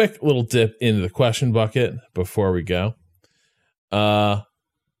take a quick little dip into the question bucket before we go.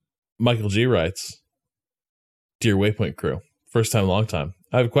 Michael G writes, "Dear Waypoint crew, first time, long time.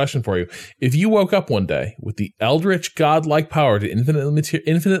 I have a question for you. If you woke up one day with the eldritch godlike power to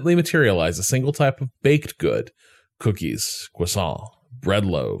infinitely materialize a single type of baked good, cookies, croissant, bread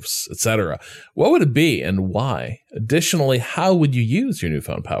loaves, etc., what would it be and why? Additionally, how would you use your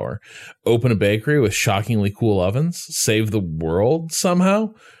newfound power? Open a bakery with shockingly cool ovens? Save the world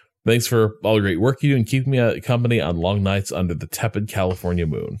somehow? Thanks for all the great work you do and keeping me company on long nights under the tepid California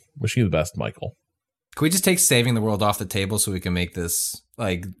moon. Wishing you the best, Michael." Can we just take saving the world off the table so we can make this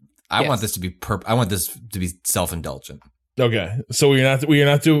like? I Yes. want this to be I want this to be self-indulgent. Okay, so we're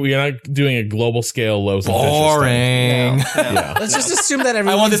not doing a global scale loaves and fishes thing. Boring. Yeah. let's just assume that I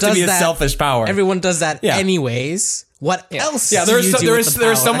everyone want this to does be a that. selfish power. Everyone does that Yeah. anyways. What else? Yeah, do you do with the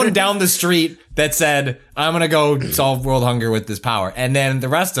there's power? someone down the street that said, "I'm gonna go solve world hunger with this power," and then the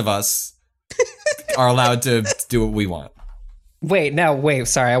rest of us are allowed to do what we want. Wait,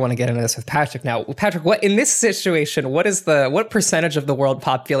 sorry, I want to get into this with Patrick now. Patrick, what in this situation, what percentage of the world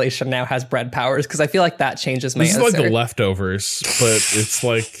population now has bread powers? Because I feel like that changes my This is answer. like the leftovers, but it's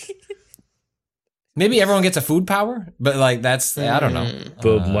like Maybe everyone gets a food power, but like that's I don't know. the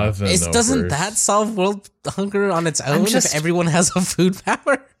leftovers. Doesn't that solve world hunger on its own just- if everyone has a food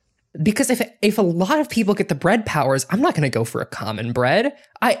power? because if a lot of people get the bread powers, I'm not going to go for a common bread.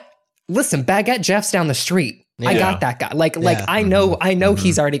 Listen, Baguette Jeff's down the street. I got that guy. Like I know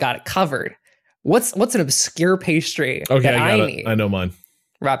he's already got it covered. What's an obscure pastry that I need? I know mine.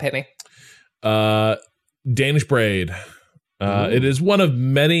 Rob, hit me. Danish braid. It is one of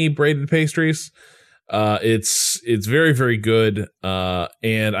many braided pastries. It's very, very good.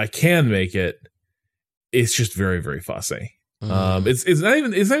 And I can make it. It's just very, very fussy. It's not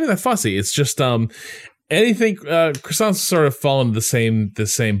even that fussy. It's just anything croissants sort of fall into the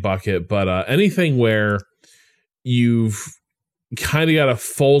same bucket, but anything where you've kind of got to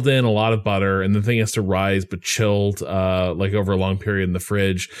fold in a lot of butter and the thing has to rise but chilled like over a long period in the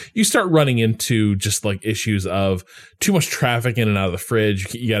fridge, you start running into just like issues of too much traffic in and out of the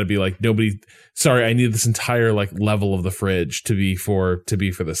fridge. You got to be like, sorry, I need this entire like level of the fridge to be for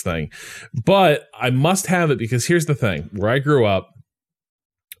this thing. But I must have it because here's the thing. Where I grew up,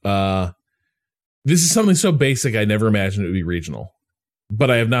 this is something so basic I never imagined it would be regional. But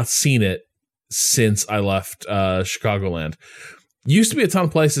I have not seen it since I left Chicagoland. Used to be a ton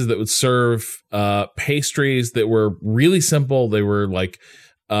of places that would serve pastries that were really simple. They were like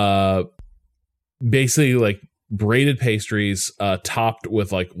basically like braided pastries topped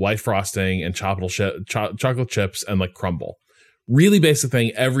with like white frosting and chocolate chips and like crumble. Really basic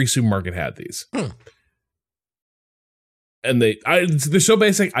thing. Every supermarket had these. And they're so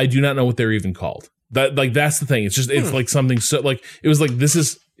basic, I do not know what they're even called. That's the thing. It's just it's like something so like it was like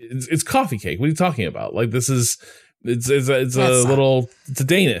it's coffee cake. What are you talking about? Like this is it's a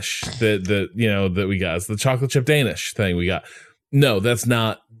Danish that we got. It's the chocolate chip Danish thing we got. No, that's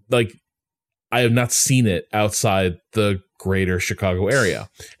not like I have not seen it outside the greater Chicago area.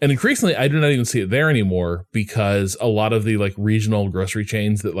 And increasingly I do not even see it there anymore because a lot of the like regional grocery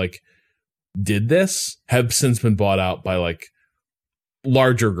chains that like did this have since been bought out by like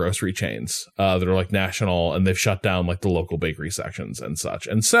larger grocery chains that are like national, and they've shut down like the local bakery sections and such.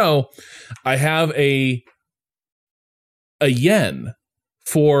 And so I have a yen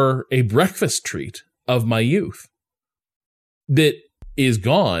for a breakfast treat of my youth that is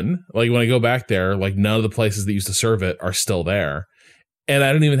gone. Like when I go back there, like none of the places that used to serve it are still there. And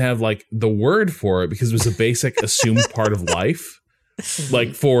I don't even have like the word for it because it was a basic assumed part of life.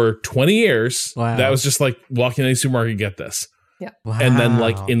 Like for 20 years, that was just like walking in any supermarket, get this. Yeah. Wow. And then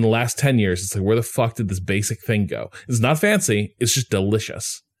like in the last 10 years, it's like, where the fuck did this basic thing go? It's not fancy. It's just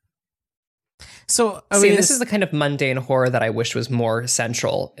delicious. So this is the kind of mundane horror that I wish was more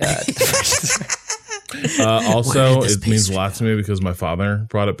central. Also, it means a lot to me because my father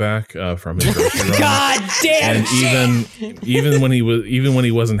brought it back from his grocery run. God damn! And even when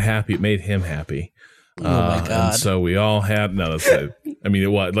he wasn't happy, it made him happy. Oh my God! And so we all had I mean,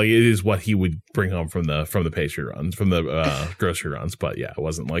 it is what he would bring home from the pastry runs, from the grocery runs. But yeah, it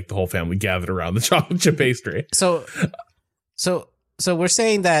wasn't like the whole family gathered around the chocolate chip pastry. So we're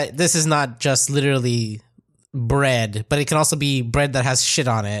saying that this is not just literally bread, but it can also be bread that has shit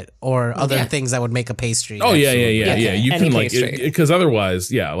on it or other things that would make a pastry. Oh yeah. You Any can like pastry. because otherwise,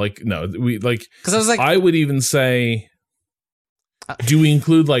 yeah, like no, we like because I was like, I would even say, do we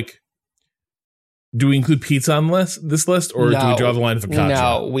include pizza on this list, or do we draw the line of focaccia?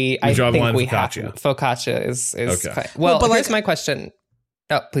 No, I draw the think line of we have focaccia. Focaccia is Okay. Well, but here's like- my question.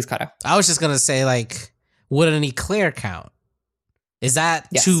 Oh, please, Kato. I was just gonna say, like, would an eclair count? Is that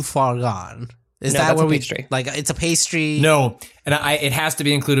Yes. too far gone? Is No, that that's where a we pastry. like? It's a pastry. No, and it has to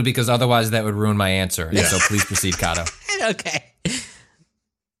be included because otherwise that would ruin my answer. Yeah. So please proceed, Kato. Okay.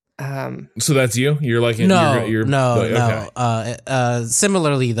 So that's you. You're like No. You're, no. okay.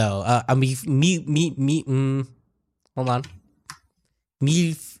 Similarly, though, hold on.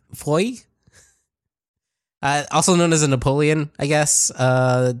 Millefeuille, also known as a Napoleon, I guess.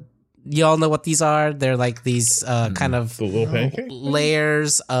 You all know what these are. They're like these kind of The little pancake.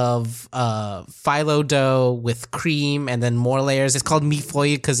 layers of phyllo dough with cream, and then more layers. It's called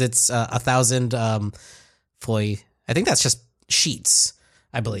millefeuille because it's 1,000 feuille. I think that's just sheets,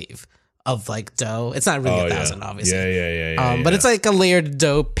 I believe, of like dough. It's not really 1,000, obviously. Yeah. But it's like a layered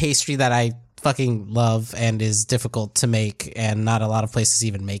dough pastry that I fucking love and is difficult to make, and not a lot of places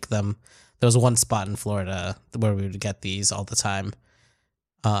even make them. There was one spot in Florida where we would get these all the time,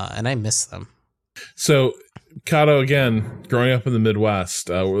 and I miss them. So, Kato, again, growing up in the Midwest,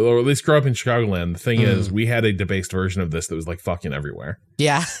 or at least grow up in Chicagoland, the thing is, we had a debased version of this that was like fucking everywhere.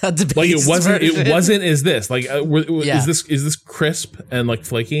 Yeah, Like it wasn't as this. Like, Yeah. is this crisp and like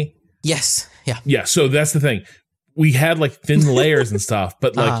flaky? Yes, yeah. Yeah. So that's the thing. We had like thin layers and stuff,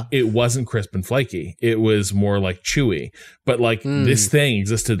 but like it wasn't crisp and flaky. It was more like chewy. But like this thing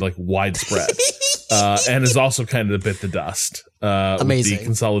existed like widespread, and is also kind of bit the dust. Amazing. With the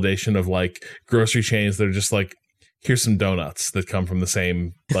consolidation of like grocery chains that are just like, here's some donuts that come from the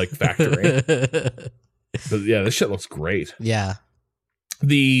same like factory. But yeah, this shit looks great. Yeah.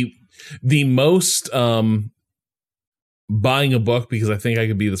 The most buying a book because I think I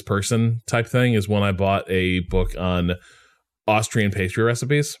could be this person type thing is when I bought a book on Austrian pastry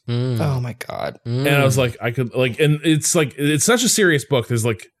recipes. Oh my God. And I was like, I could like, and it's like, it's such a serious book. There's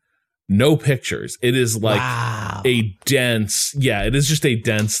like no pictures. It is like a dense, it is just a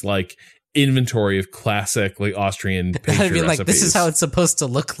dense like inventory of classic like Austrian pastry I mean, recipes. like, this is how it's supposed to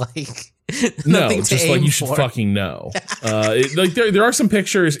look like. No, Nothing it's to just like aim you should for. fucking know. Like there are some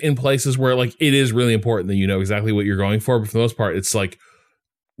pictures in places where like it is really important that you know exactly what you're going for, but for the most part, it's like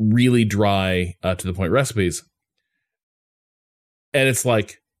really dry to the point recipes, and it's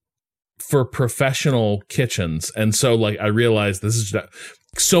like for professional kitchens. And so like I realized this is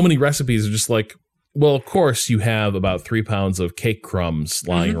so many recipes are just like, well, of course you have about 3 pounds of cake crumbs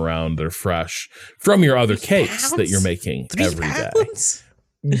lying around that are fresh from your other cakes that you're making 3 every day. pounds?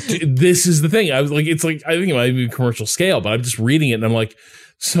 This is the thing. I was like, it's like, I think it might be commercial scale, but I'm just reading it and I'm like,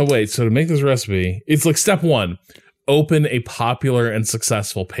 so to make this recipe, it's like step 1, open a popular and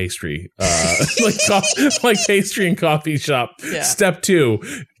successful pastry, like pastry and coffee shop. Yeah. Step 2,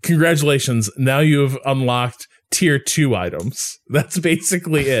 congratulations. Now you have unlocked tier 2 items. That's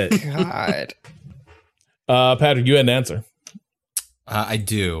basically it. God. Patrick, you had an answer. I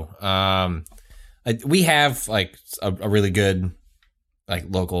do. We have like a really good like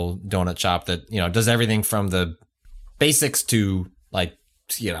local donut shop that, you know, does everything from the basics to like,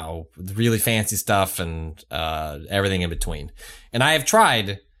 you know, really fancy stuff and everything in between. And I have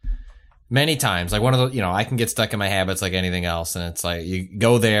tried many times, like one of the, you know, I can get stuck in my habits like anything else. And it's like you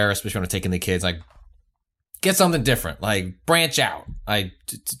go there, especially when I'm taking the kids, like get something different, like branch out.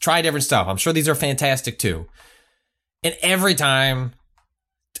 Try different stuff. I'm sure these are fantastic too. And every time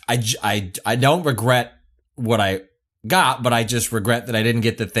I don't regret what I got, but I just regret that I didn't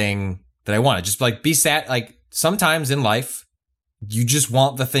get the thing that I wanted. Just like be sad. Like sometimes in life, you just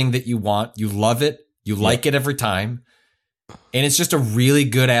want the thing that you want. You love it. You like it every time. And it's just a really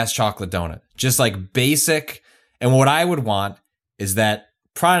good ass chocolate donut. Just like basic. And what I would want is that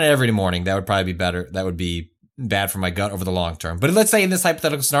probably not every morning. That would probably be better. That would be bad for my gut over the long term. But let's say in this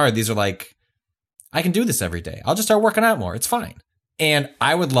hypothetical scenario, these are like, I can do this every day. I'll just start working out more. It's fine. And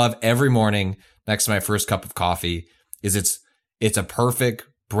I would love every morning next to my first cup of coffee is it's a perfect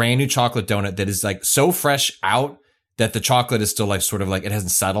brand new chocolate donut that is like so fresh out that the chocolate is still like sort of like it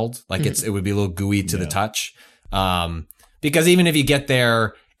hasn't settled. Like it would be a little gooey to the touch. Because even if you get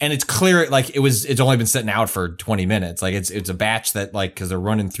there and it's clear, like it's only been sitting out for 20 minutes. Like it's a batch that like, cause they're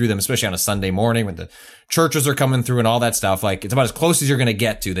running through them, especially on a Sunday morning when the churches are coming through and all that stuff. Like it's about as close as you're going to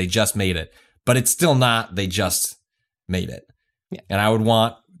get to, they just made it, but it's still not, they just made it. Yeah. And I would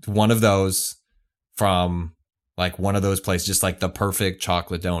want one of those from like one of those places, just like the perfect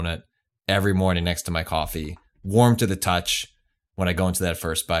chocolate donut every morning next to my coffee, warm to the touch when I go into that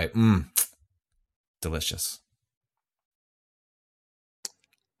first bite. Delicious.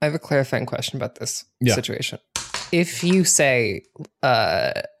 I have a clarifying question about this Yeah. situation. If you say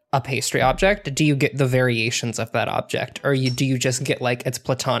a pastry object, do you get the variations of that object, or do you just get like its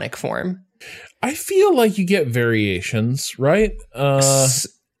platonic form? I feel like you get variations, right?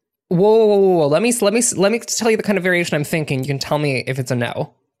 Whoa. Let me tell you the kind of variation I'm thinking. You can tell me if it's a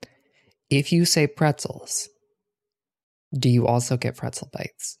no. If you say pretzels, do you also get pretzel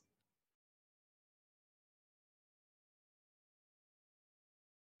bites?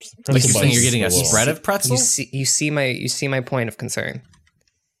 Like you're saying you're getting a Pretzel bites. spread of pretzels? You see my point of concern.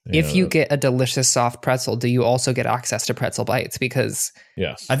 Yeah. If you get a delicious soft pretzel, do you also get access to pretzel bites? Because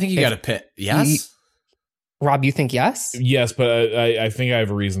Yes. I think you got to pit. Yes. Rob, you think yes? Yes, but I think I have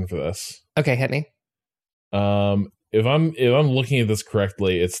a reason for this. Okay, hit me. If I'm looking at this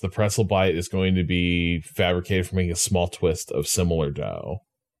correctly, it's the pretzel bite is going to be fabricated from making a small twist of similar dough.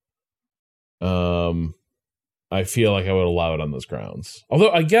 I feel like I would allow it on those grounds.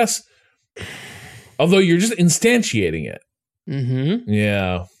 Although you're just instantiating it. Mm-hmm.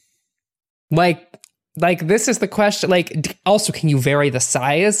 Yeah. Like this is the question. Like, also, can you vary the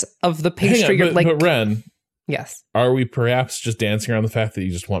size of the pastry? Hang on, but Ren, yes. are we perhaps just dancing around the fact that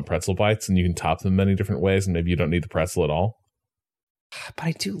you just want pretzel bites and you can top them many different ways and maybe you don't need the pretzel at all? But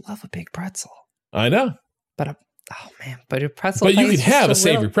I do love a big pretzel. I know. But a pretzel. But you bite could is have a just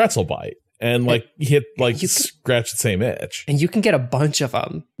little- savory pretzel bite and like hit like You could- scratch the same itch. and you can get a bunch of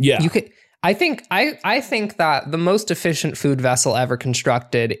them. Yeah. You could. I think that the most efficient food vessel ever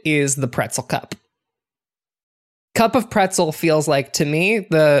constructed is the pretzel cup. Cup of pretzel feels like to me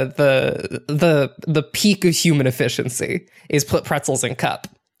the peak of human efficiency is put pretzels in cup.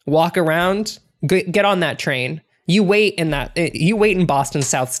 Walk around, get on that train. You wait in Boston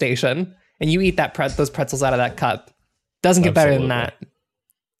South Station, and you eat those pretzels out of that cup. Doesn't get better than that.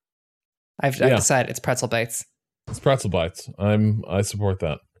 I've decided it's pretzel bites. It's pretzel bites. I support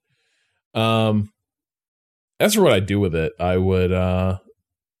that. As for what I do with it, I would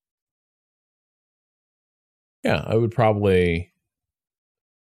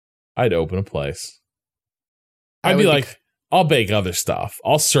I'd open a place. I'd be like, I'll bake other stuff.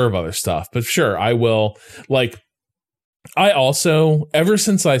 I'll serve other stuff. But sure, I will. Like, I also, ever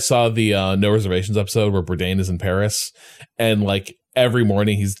since I saw the No Reservations episode where Bourdain is in Paris, and like every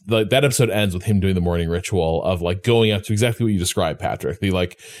morning he's like, that episode ends with him doing the morning ritual of like going up to exactly what you described, Patrick. The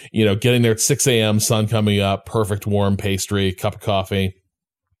like, getting there at 6 a.m., sun coming up, perfect warm pastry, cup of coffee.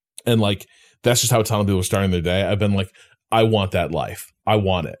 And like, that's just how a ton of people are starting their day. I've been like, I want that life. I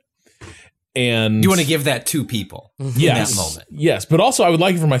want it. And you want to give that to people in that moment. Yes, but also I would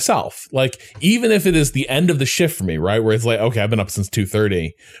like it for myself. Like, even if it is the end of the shift for me, right? Where it's like, okay, I've been up since 2:30,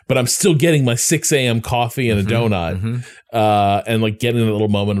 but I'm still getting my 6 a.m. coffee and a donut, and like getting a little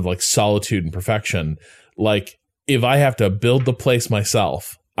moment of like solitude and perfection. Like, if I have to build the place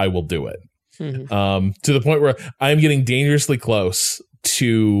myself, I will do it. To the point where I'm getting dangerously close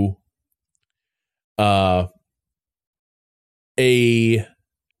to a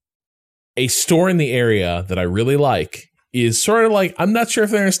store in the area that I really like is sort of like, I'm not sure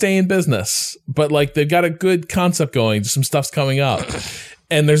if they're going to stay in business, but like they've got a good concept going. Some stuff's coming up.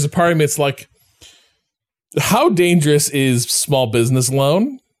 And there's a part of me that's like, how dangerous is small business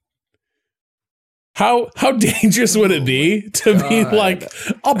loan? How dangerous would it be to be like,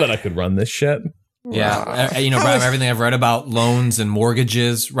 I'll bet I could run this shit. Yeah. Brian, everything I've read about loans and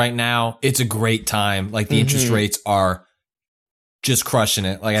mortgages right now, it's a great time. Like the interest rates are just crushing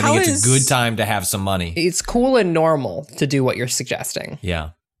it. Like, I think it's a good time to have some money. It's cool and normal to do what you're suggesting.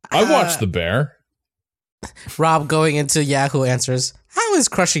 Yeah. I watched The Bear. Rob going into Yahoo Answers. How is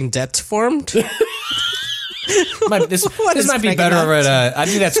crushing debt formed? This might be better at I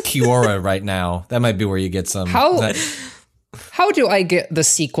think that's Quora right now. That might be where you get some. How do I get the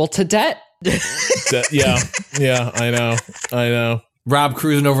sequel to Debt? Yeah, I know. Rob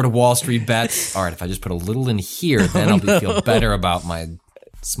cruising over to Wall Street bets. All right, if I just put a little in here, then I'll feel better about my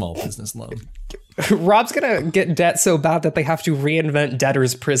small business loan. Rob's gonna get debt so bad that they have to reinvent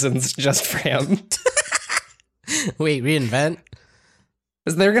debtors' prisons just for him. Wait, reinvent?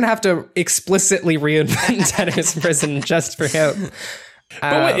 They're gonna have to explicitly reinvent debtors' prison just for him.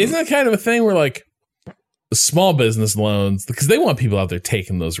 But wait, isn't that kind of a thing where like small business loans, because they want people out there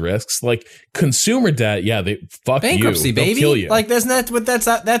taking those risks, like consumer debt, they fuck bankruptcy, you, baby, kill you. Like that's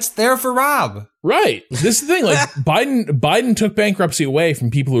there for Rob, right? This is the thing. Like Biden took bankruptcy away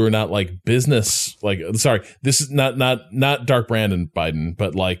from people who are not like business. Like, sorry, this is not Dark Brandon Biden,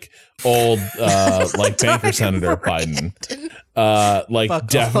 but like old like banker senator Biden. Like fuck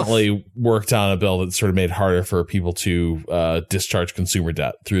definitely off. Worked on a bill that sort of made it harder for people to discharge consumer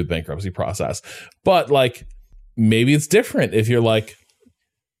debt through the bankruptcy process. But like, maybe it's different if you're like,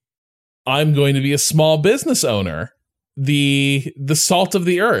 I'm going to be a small business owner, the salt of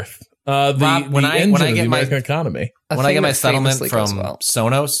the earth, Rob, when I get my American economy. When I get my settlement from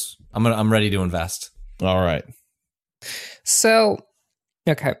Sonos, I'm ready to invest. All right. So,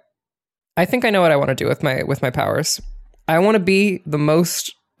 okay, I think I know what I want to do with my powers. I want to be the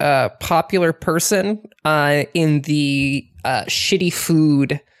most popular person in the shitty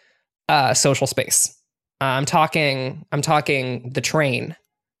food social space. I'm talking the train.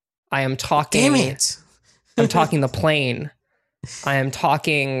 I am talking. Damn it! I'm talking the plane. I am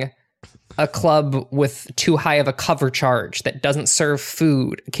talking a club with too high of a cover charge that doesn't serve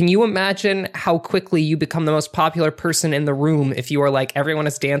food. Can you imagine how quickly you become the most popular person in the room if you are like, everyone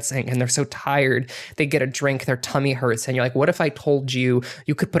is dancing and they're so tired, they get a drink, their tummy hurts, and you're like, what if I told you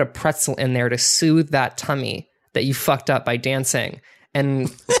you could put a pretzel in there to soothe that tummy that you fucked up by dancing?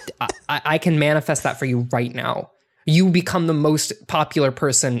 And I can manifest that for you right now. You become the most popular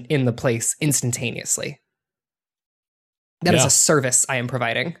person in the place instantaneously. That is a service I am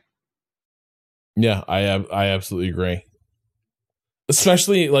providing. Yeah, I absolutely agree.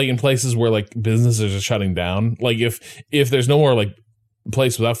 Especially like in places where like businesses are shutting down. Like if there's no more like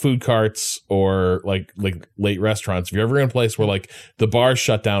place without food carts or like late restaurants, if you're ever in a place where like the bar's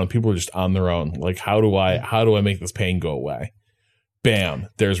shut down and people are just on their own, like how do I make this pain go away? Bam,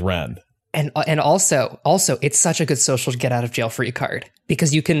 there's Ren. And also, it's such a good social get out of jail free card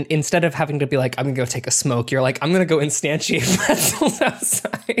because you can, instead of having to be like, I'm gonna go take a smoke, you're like, I'm gonna go instantiate pretzels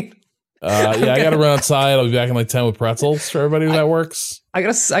outside. Yeah, I gotta run outside. I'll be back in like 10 with pretzels for everybody that works. I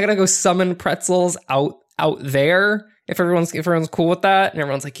gotta go summon pretzels out there. If everyone's cool with that, and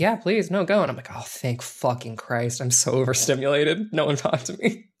everyone's like, yeah, please, no, go. And I'm like, oh, thank fucking Christ. I'm so overstimulated. No one talk to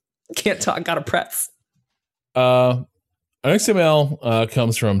me. Can't talk, got a pretz. Our next email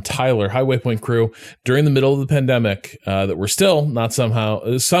comes from Tyler, High Waypoint crew. During the middle of the pandemic that we're still not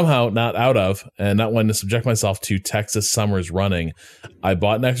somehow not out of, and not wanting to subject myself to Texas summers running, I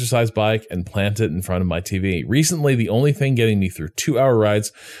bought an exercise bike and planted it in front of my TV. Recently, the only thing getting me through 2-hour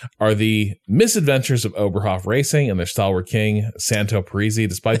rides are the misadventures of Oberhof Racing and their stalwart king, Santo Parisi,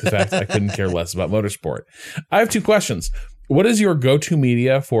 despite the fact I couldn't care less about motorsport. I have 2 questions. What is your go-to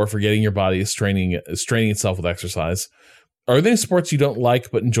media for forgetting your body is straining itself with exercise? Are there any sports you don't like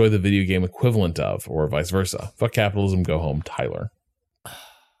but enjoy the video game equivalent of, or vice versa? Fuck capitalism, go home, Tyler.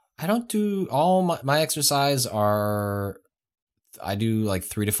 I don't do all my exercise I do like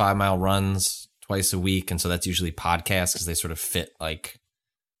 3 to 5 mile runs twice a week. And so that's usually podcasts because they sort of fit like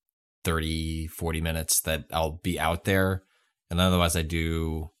 30, 40 minutes that I'll be out there. And otherwise I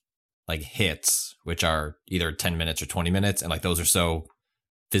do like hits, which are either 10 minutes or 20 minutes. And like those are so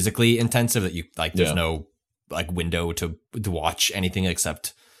physically intensive that you like, there's no like window to watch anything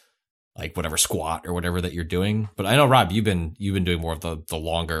except like whatever squat or whatever that you're doing. But I know, Rob, you've been doing more of the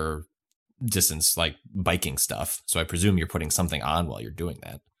longer distance, like biking stuff. So I presume you're putting something on while you're doing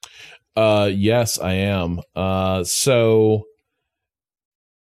that. Yes, I am. So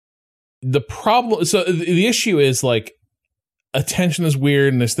the issue is like attention is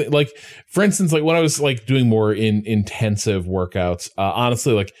weird. And this thing, like, for instance, like when I was like doing more intensive workouts,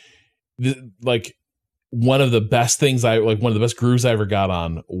 honestly, like one of the best things one of the best grooves I ever got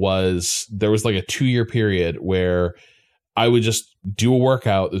on was there was like a 2-year period where I would just do a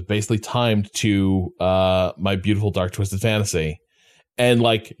workout that was basically timed to My Beautiful Dark Twisted Fantasy. And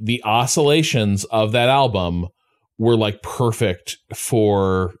like the oscillations of that album were like perfect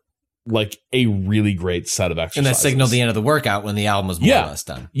for like a really great set of exercises. And that signaled the end of the workout when the album was more or less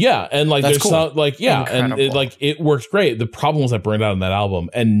done. Yeah. And like, that's there's cool. some, like, yeah. Incredible. And it worked great. The problem was I burned out on that album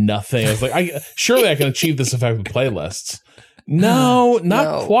and nothing. I was like, surely I can achieve this effect with playlists. No,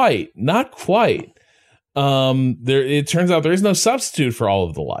 not quite. Not quite. It turns out there is no substitute for all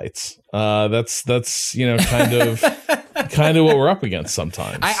of the lights. That's, kind of what we're up against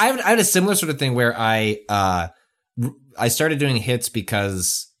sometimes. I had a similar sort of thing where I started doing hits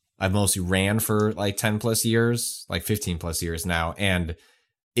because I've mostly ran for like 10 plus years, like 15 plus years now. And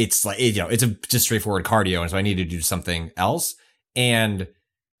it's like, it's just straightforward cardio. And so I need to do something else. And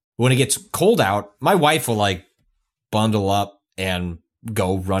when it gets cold out, my wife will like bundle up and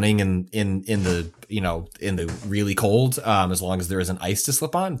go running in the really cold, as long as there isn't ice to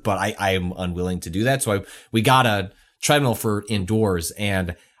slip on. But I am unwilling to do that. So we got a treadmill for indoors,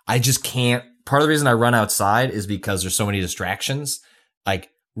 and I just can't. Part of the reason I run outside is because there's so many distractions. Like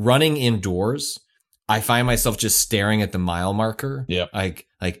running indoors, I find myself just staring at the mile marker. Yeah. Like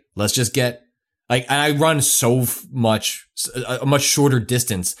let's just get and I run a much shorter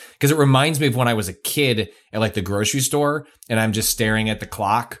distance because it reminds me of when I was a kid at like the grocery store and I'm just staring at the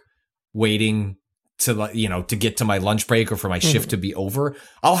clock waiting to get to my lunch break or for my shift to be over.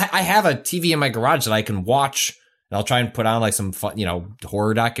 I have a TV in my garage that I can watch, and I'll try and put on like some fun,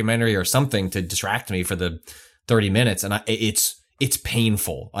 horror documentary or something to distract me for the 30 minutes. And it's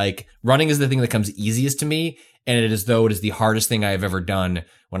painful. Like running is the thing that comes easiest to me. And it is though it is the hardest thing I have ever done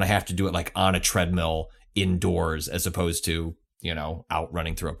when I have to do it like on a treadmill indoors as opposed to, out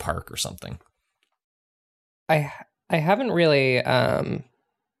running through a park or something. I haven't really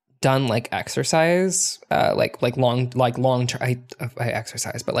done like exercise, like long term. I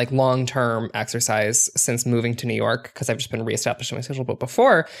exercise, but like long term exercise since moving to New York because I've just been reestablishing my schedule. But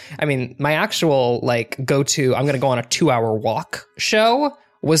before, I mean, my actual like go to, I'm going to go on a 2-hour walk show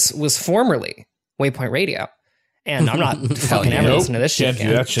was formerly Waypoint Radio, and I'm not fucking ever listening to this shit Can't again.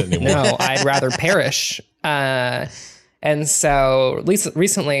 do that shit anymore. No, I'd rather perish. And so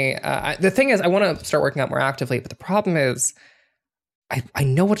recently, the thing is, I want to start working out more actively, but the problem is, I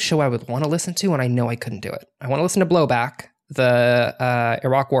know what show I would want to listen to, and I know I couldn't do it. I want to listen to Blowback, the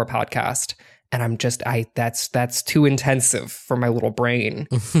Iraq War podcast, and I'm just that's too intensive for my little brain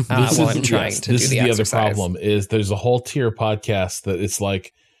while I'm trying to do the exercise. This is the other problem is there's a whole tier of podcasts that it's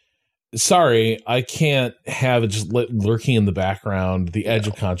like, sorry, I can't have it just lurking in the background, the edge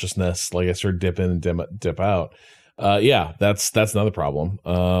of consciousness, like I sort of dip in and dip out. Yeah, that's another problem.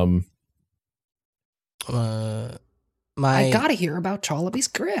 I gotta hear about Chalabi's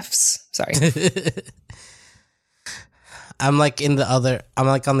griffs. Sorry. I'm on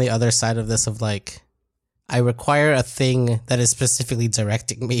the other side of this of like, I require a thing that is specifically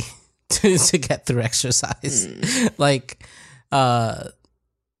directing me to get through exercise. Like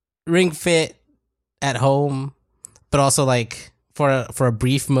Ring Fit at home, but also like for a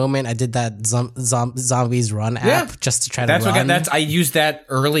brief moment, I did that Zombies Run app just to try to run. I used that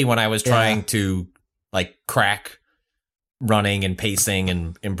early when I was trying to like crack running and pacing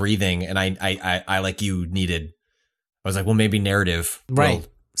and breathing, and I like you needed. I was like, well, maybe narrative, will,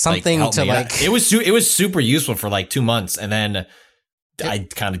 something like, to like. It was super useful for like 2 months, and then I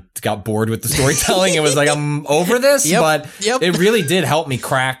kind of got bored with the storytelling. It was like, I'm over this, but it really did help me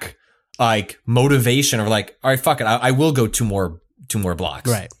crack like motivation, or like, all right, fuck it, I will go two more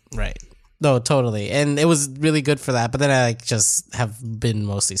blocks. Right. No, totally, and it was really good for that. But then I like just have been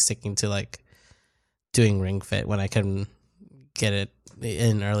mostly sticking to like doing Ring Fit when I can get it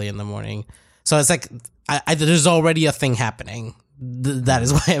in early in the morning. So it's like there's already a thing happening. That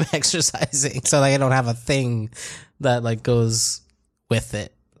is why I'm exercising. So like I don't have a thing that like goes with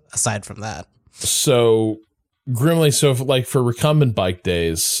it aside from that. So Grimly, so for recumbent bike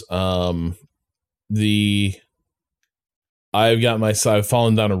days, I've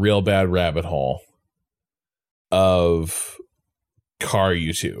fallen down a real bad rabbit hole of car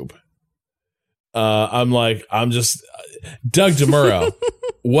YouTube. I'm just Doug DeMuro.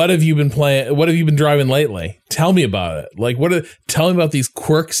 What have you been playing? What have you been driving lately? Tell me about it. Like, tell me about these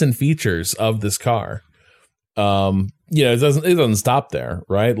quirks and features of this car. It doesn't stop there,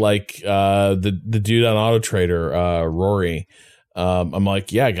 right? Like, the dude on Auto Trader, Rory. I'm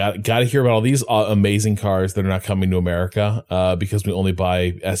like, yeah, got to hear about all these amazing cars that are not coming to America, because we only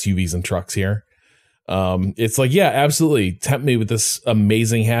buy SUVs and trucks here. It's like, yeah, absolutely. Tempt me with this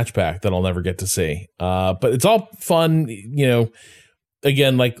amazing hatchback that I'll never get to see. But it's all fun,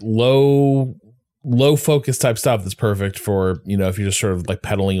 again, like low focus type stuff that's perfect for, if you're just sort of like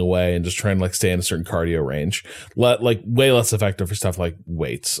pedaling away and just trying to like stay in a certain cardio range. Way less effective for stuff like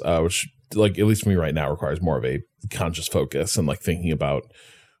weights, which like, at least for me right now, requires more of a conscious focus and like thinking about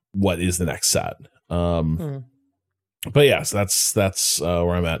what is the next set. But yeah, so that's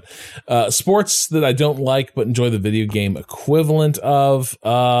where I'm at. Sports that I don't like but enjoy the video game equivalent of.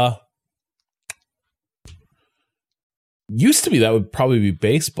 Used to be that would probably be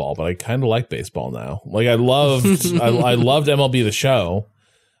baseball, but I kind of like baseball now. Like I loved MLB The Show,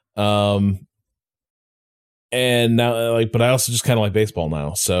 and now but I also just kind of like baseball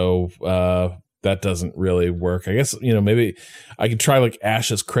now. So that doesn't really work. I guess maybe I could try like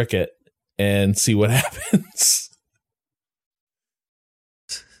Ash's cricket and see what happens.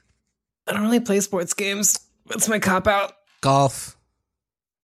 I don't really play sports games. That's my cop out. Golf.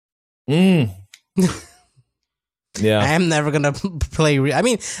 Yeah, I am never gonna play.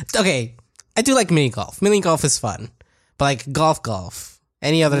 Okay, I do like mini golf. Mini golf is fun, but like golf,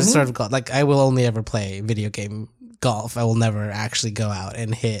 any other sort of golf, like I will only ever play video game golf. I will never actually go out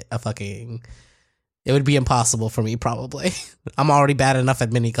and hit a fucking. It would be impossible for me, probably. I'm already bad enough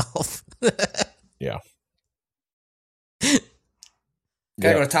at mini golf. Yeah.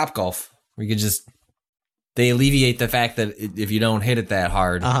 Gotta go to Top Golf. We could just. They alleviate the fact that if you don't hit it that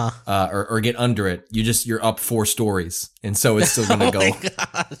hard, or get under it, you're up 4 stories, and so it's still going to go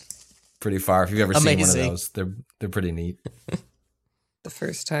pretty far. If you've ever seen one of those, they're pretty neat. The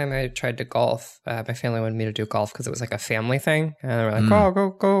first time I tried to golf, my family wanted me to do golf because it was like a family thing, and they were like, "Oh,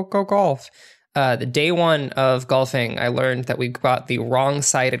 go golf." The day one of golfing, I learned that we got the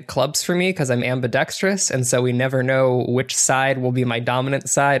wrong-sided clubs for me because I'm ambidextrous, and so we never know which side will be my dominant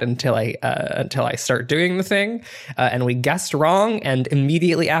side until I start doing the thing. And we guessed wrong, and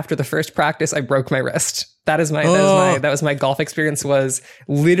immediately after the first practice, I broke my wrist. That was my golf experience. Was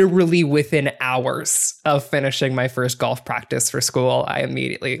literally within hours of finishing my first golf practice for school, I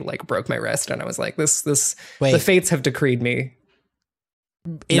immediately like broke my wrist, and I was like, "This, the fates have decreed me."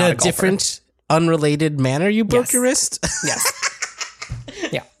 In a different. Unrelated manner, you broke your wrist?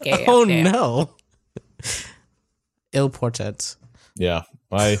 Yes. Yeah. No. Ill portent. Yeah.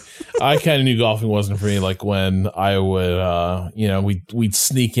 I kind of knew golfing wasn't for me. Like when I would, we'd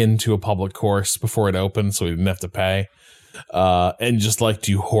sneak into a public course before it opened, so we didn't have to pay, and just like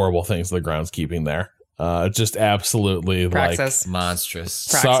do horrible things to the groundskeeping there. Just absolutely Praxis. like monstrous.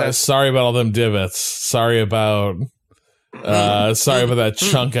 Sorry about all them divots. Sorry about that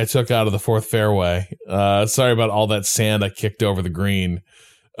chunk I took out of the 4th fairway. Sorry about all that sand I kicked over the green.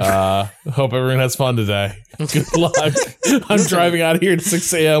 Hope everyone has fun today. Good luck. I'm driving out of here at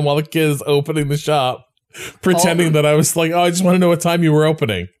 6 a.m. while the kid is opening the shop, pretending that I was like, oh, I just want to know what time you were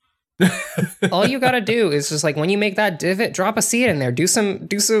opening. All you gotta do is just like when you make that divot, drop a seed in there. Do some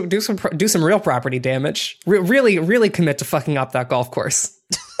real property damage. Really commit to fucking up that golf course.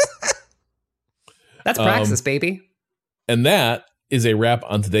 That's praxis, baby. And that is a wrap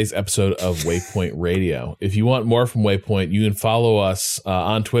on today's episode of Waypoint Radio. If you want more from Waypoint, you can follow us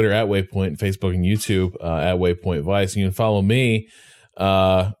on Twitter at Waypoint, Facebook and YouTube at Waypoint Vice. You can follow me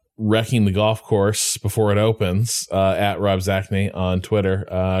wrecking the golf course before it opens at Rob Zachney on Twitter.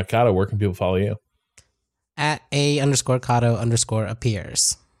 Kato, where can people follow you? At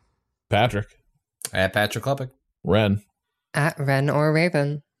 _Kato_appears. Patrick. At Patrick Klepek. Ren. At Ren or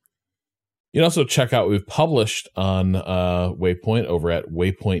Raven. You can also check out what we've published on Waypoint over at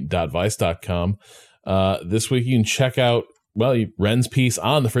waypoint.vice.com. This week you can check out, Ren's piece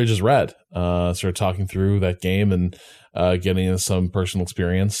on The Fridge is Red, sort of talking through that game and getting into some personal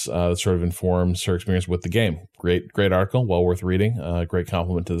experience that sort of informs her experience with the game. Great article, well worth reading. Great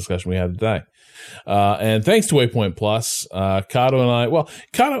compliment to the discussion we had today. And thanks to Waypoint Plus, Kato and I,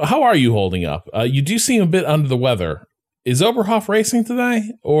 Kato, how are you holding up? You do seem a bit under the weather. Is Oberhof racing today,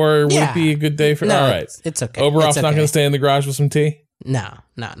 or would it be a good day for? No, all right, it's okay. Oberhof's not going to stay in the garage with some tea. No.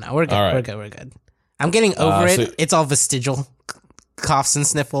 We're good. All right. We're good. I'm getting over it. So- It's all vestigial coughs and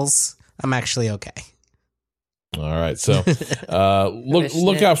sniffles. I'm actually okay. All right, so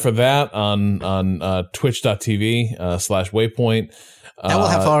look out for that on twitch.tv/Waypoint. That will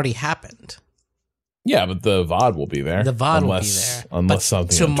have already happened. Yeah, but the VOD will be there. The VOD will be there. Unless But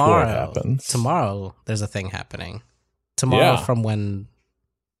something tomorrow happens. Tomorrow, there's a thing happening. Tomorrow from when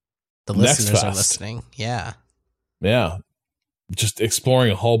the Next listeners are Fest. listening. Yeah. Yeah. Just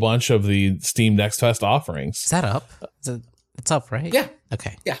exploring a whole bunch of the Steam Next Fest offerings. Is that up? It's up, right? Yeah.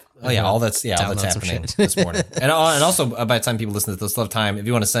 Okay. Yeah. Oh, yeah. All that's Download some happening shit. this morning. And also, by the time people listen to this, they'll have time. If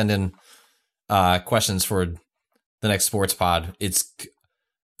you want to send in questions for the next sports pod, this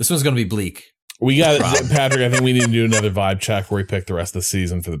one's going to be bleak. We got Patrick. I think we need to do another vibe check where we pick the rest of the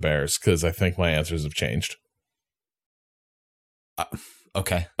season for the Bears because I think my answers have changed.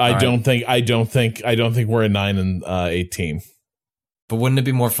 Okay. I don't think we're a 9-8 team. But wouldn't it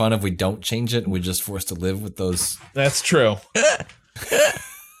be more fun if we don't change it and we're just forced to live with those? That's true.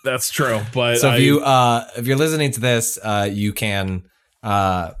 That's true. But so if you're listening to this, you can.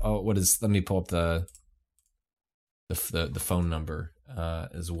 Let me pull up the phone number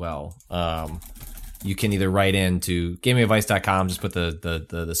as well. You can either write in to gamingadvice.com, just put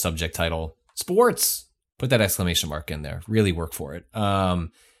the subject title sports. Put that exclamation mark in there. Really work for it.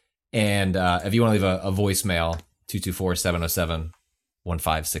 And if you want to leave a voicemail,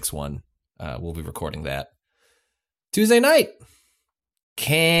 224-707-1561. We'll be recording that Tuesday night.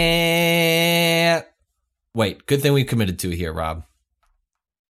 Can't wait. Good thing we committed to here, Rob.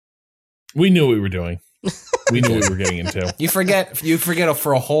 we knew what we were doing. We knew what we were getting into. You forget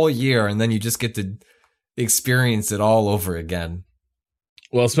for a whole year, and then you just get to experience it all over again.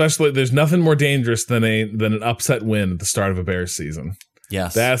 Well, especially there's nothing more dangerous than an upset win at the start of a Bears season.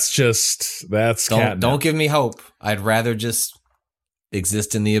 Yes, That's don't give me hope. I'd rather just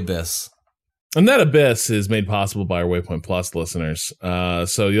exist in the abyss. And that abyss is made possible by our Waypoint Plus listeners.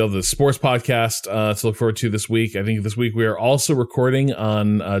 So you'll have the sports podcast to look forward to this week. I think this week we are also recording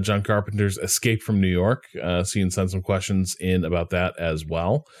on John Carpenter's Escape from New York. So you can send some questions in about that as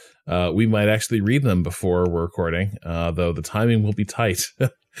well. We might actually read them before we're recording, though the timing will be tight.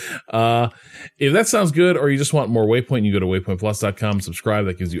 If that sounds good, or you just want more Waypoint, you go to waypointplus.com, subscribe.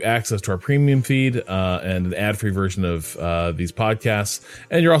 That gives you access to our premium feed and an ad-free version of these podcasts.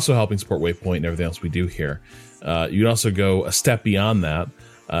 And you're also helping support Waypoint and everything else we do here. You can also go a step beyond that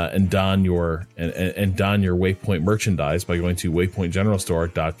and don your Waypoint merchandise by going to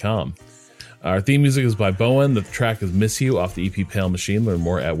waypointgeneralstore.com. Our theme music is by Bowen. The track is Miss You off the EP Pale Machine. Learn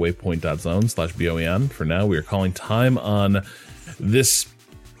more at waypoint.zone/BOEN. For now, we are calling time on this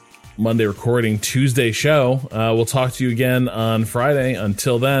Monday recording, Tuesday show. We'll talk to you again on Friday.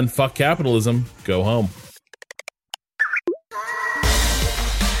 Until then, fuck capitalism. Go home.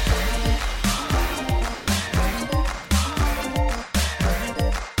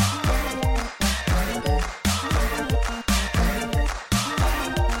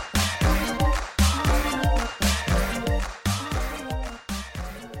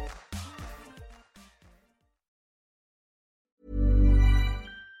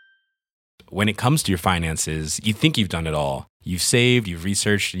 When it comes to your finances, you think you've done it all. You've saved, you've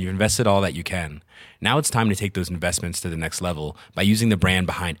researched, and you've invested all that you can. Now it's time to take those investments to the next level by using the brand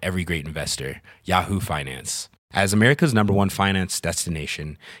behind every great investor, Yahoo Finance. As America's #1 finance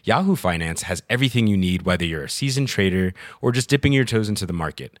destination, Yahoo Finance has everything you need, whether you're a seasoned trader or just dipping your toes into the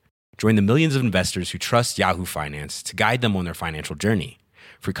market. Join the millions of investors who trust Yahoo Finance to guide them on their financial journey.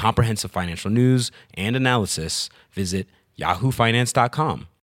 For comprehensive financial news and analysis, visit yahoofinance.com.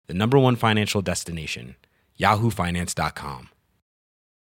 The #1 financial destination, yahoofinance.com.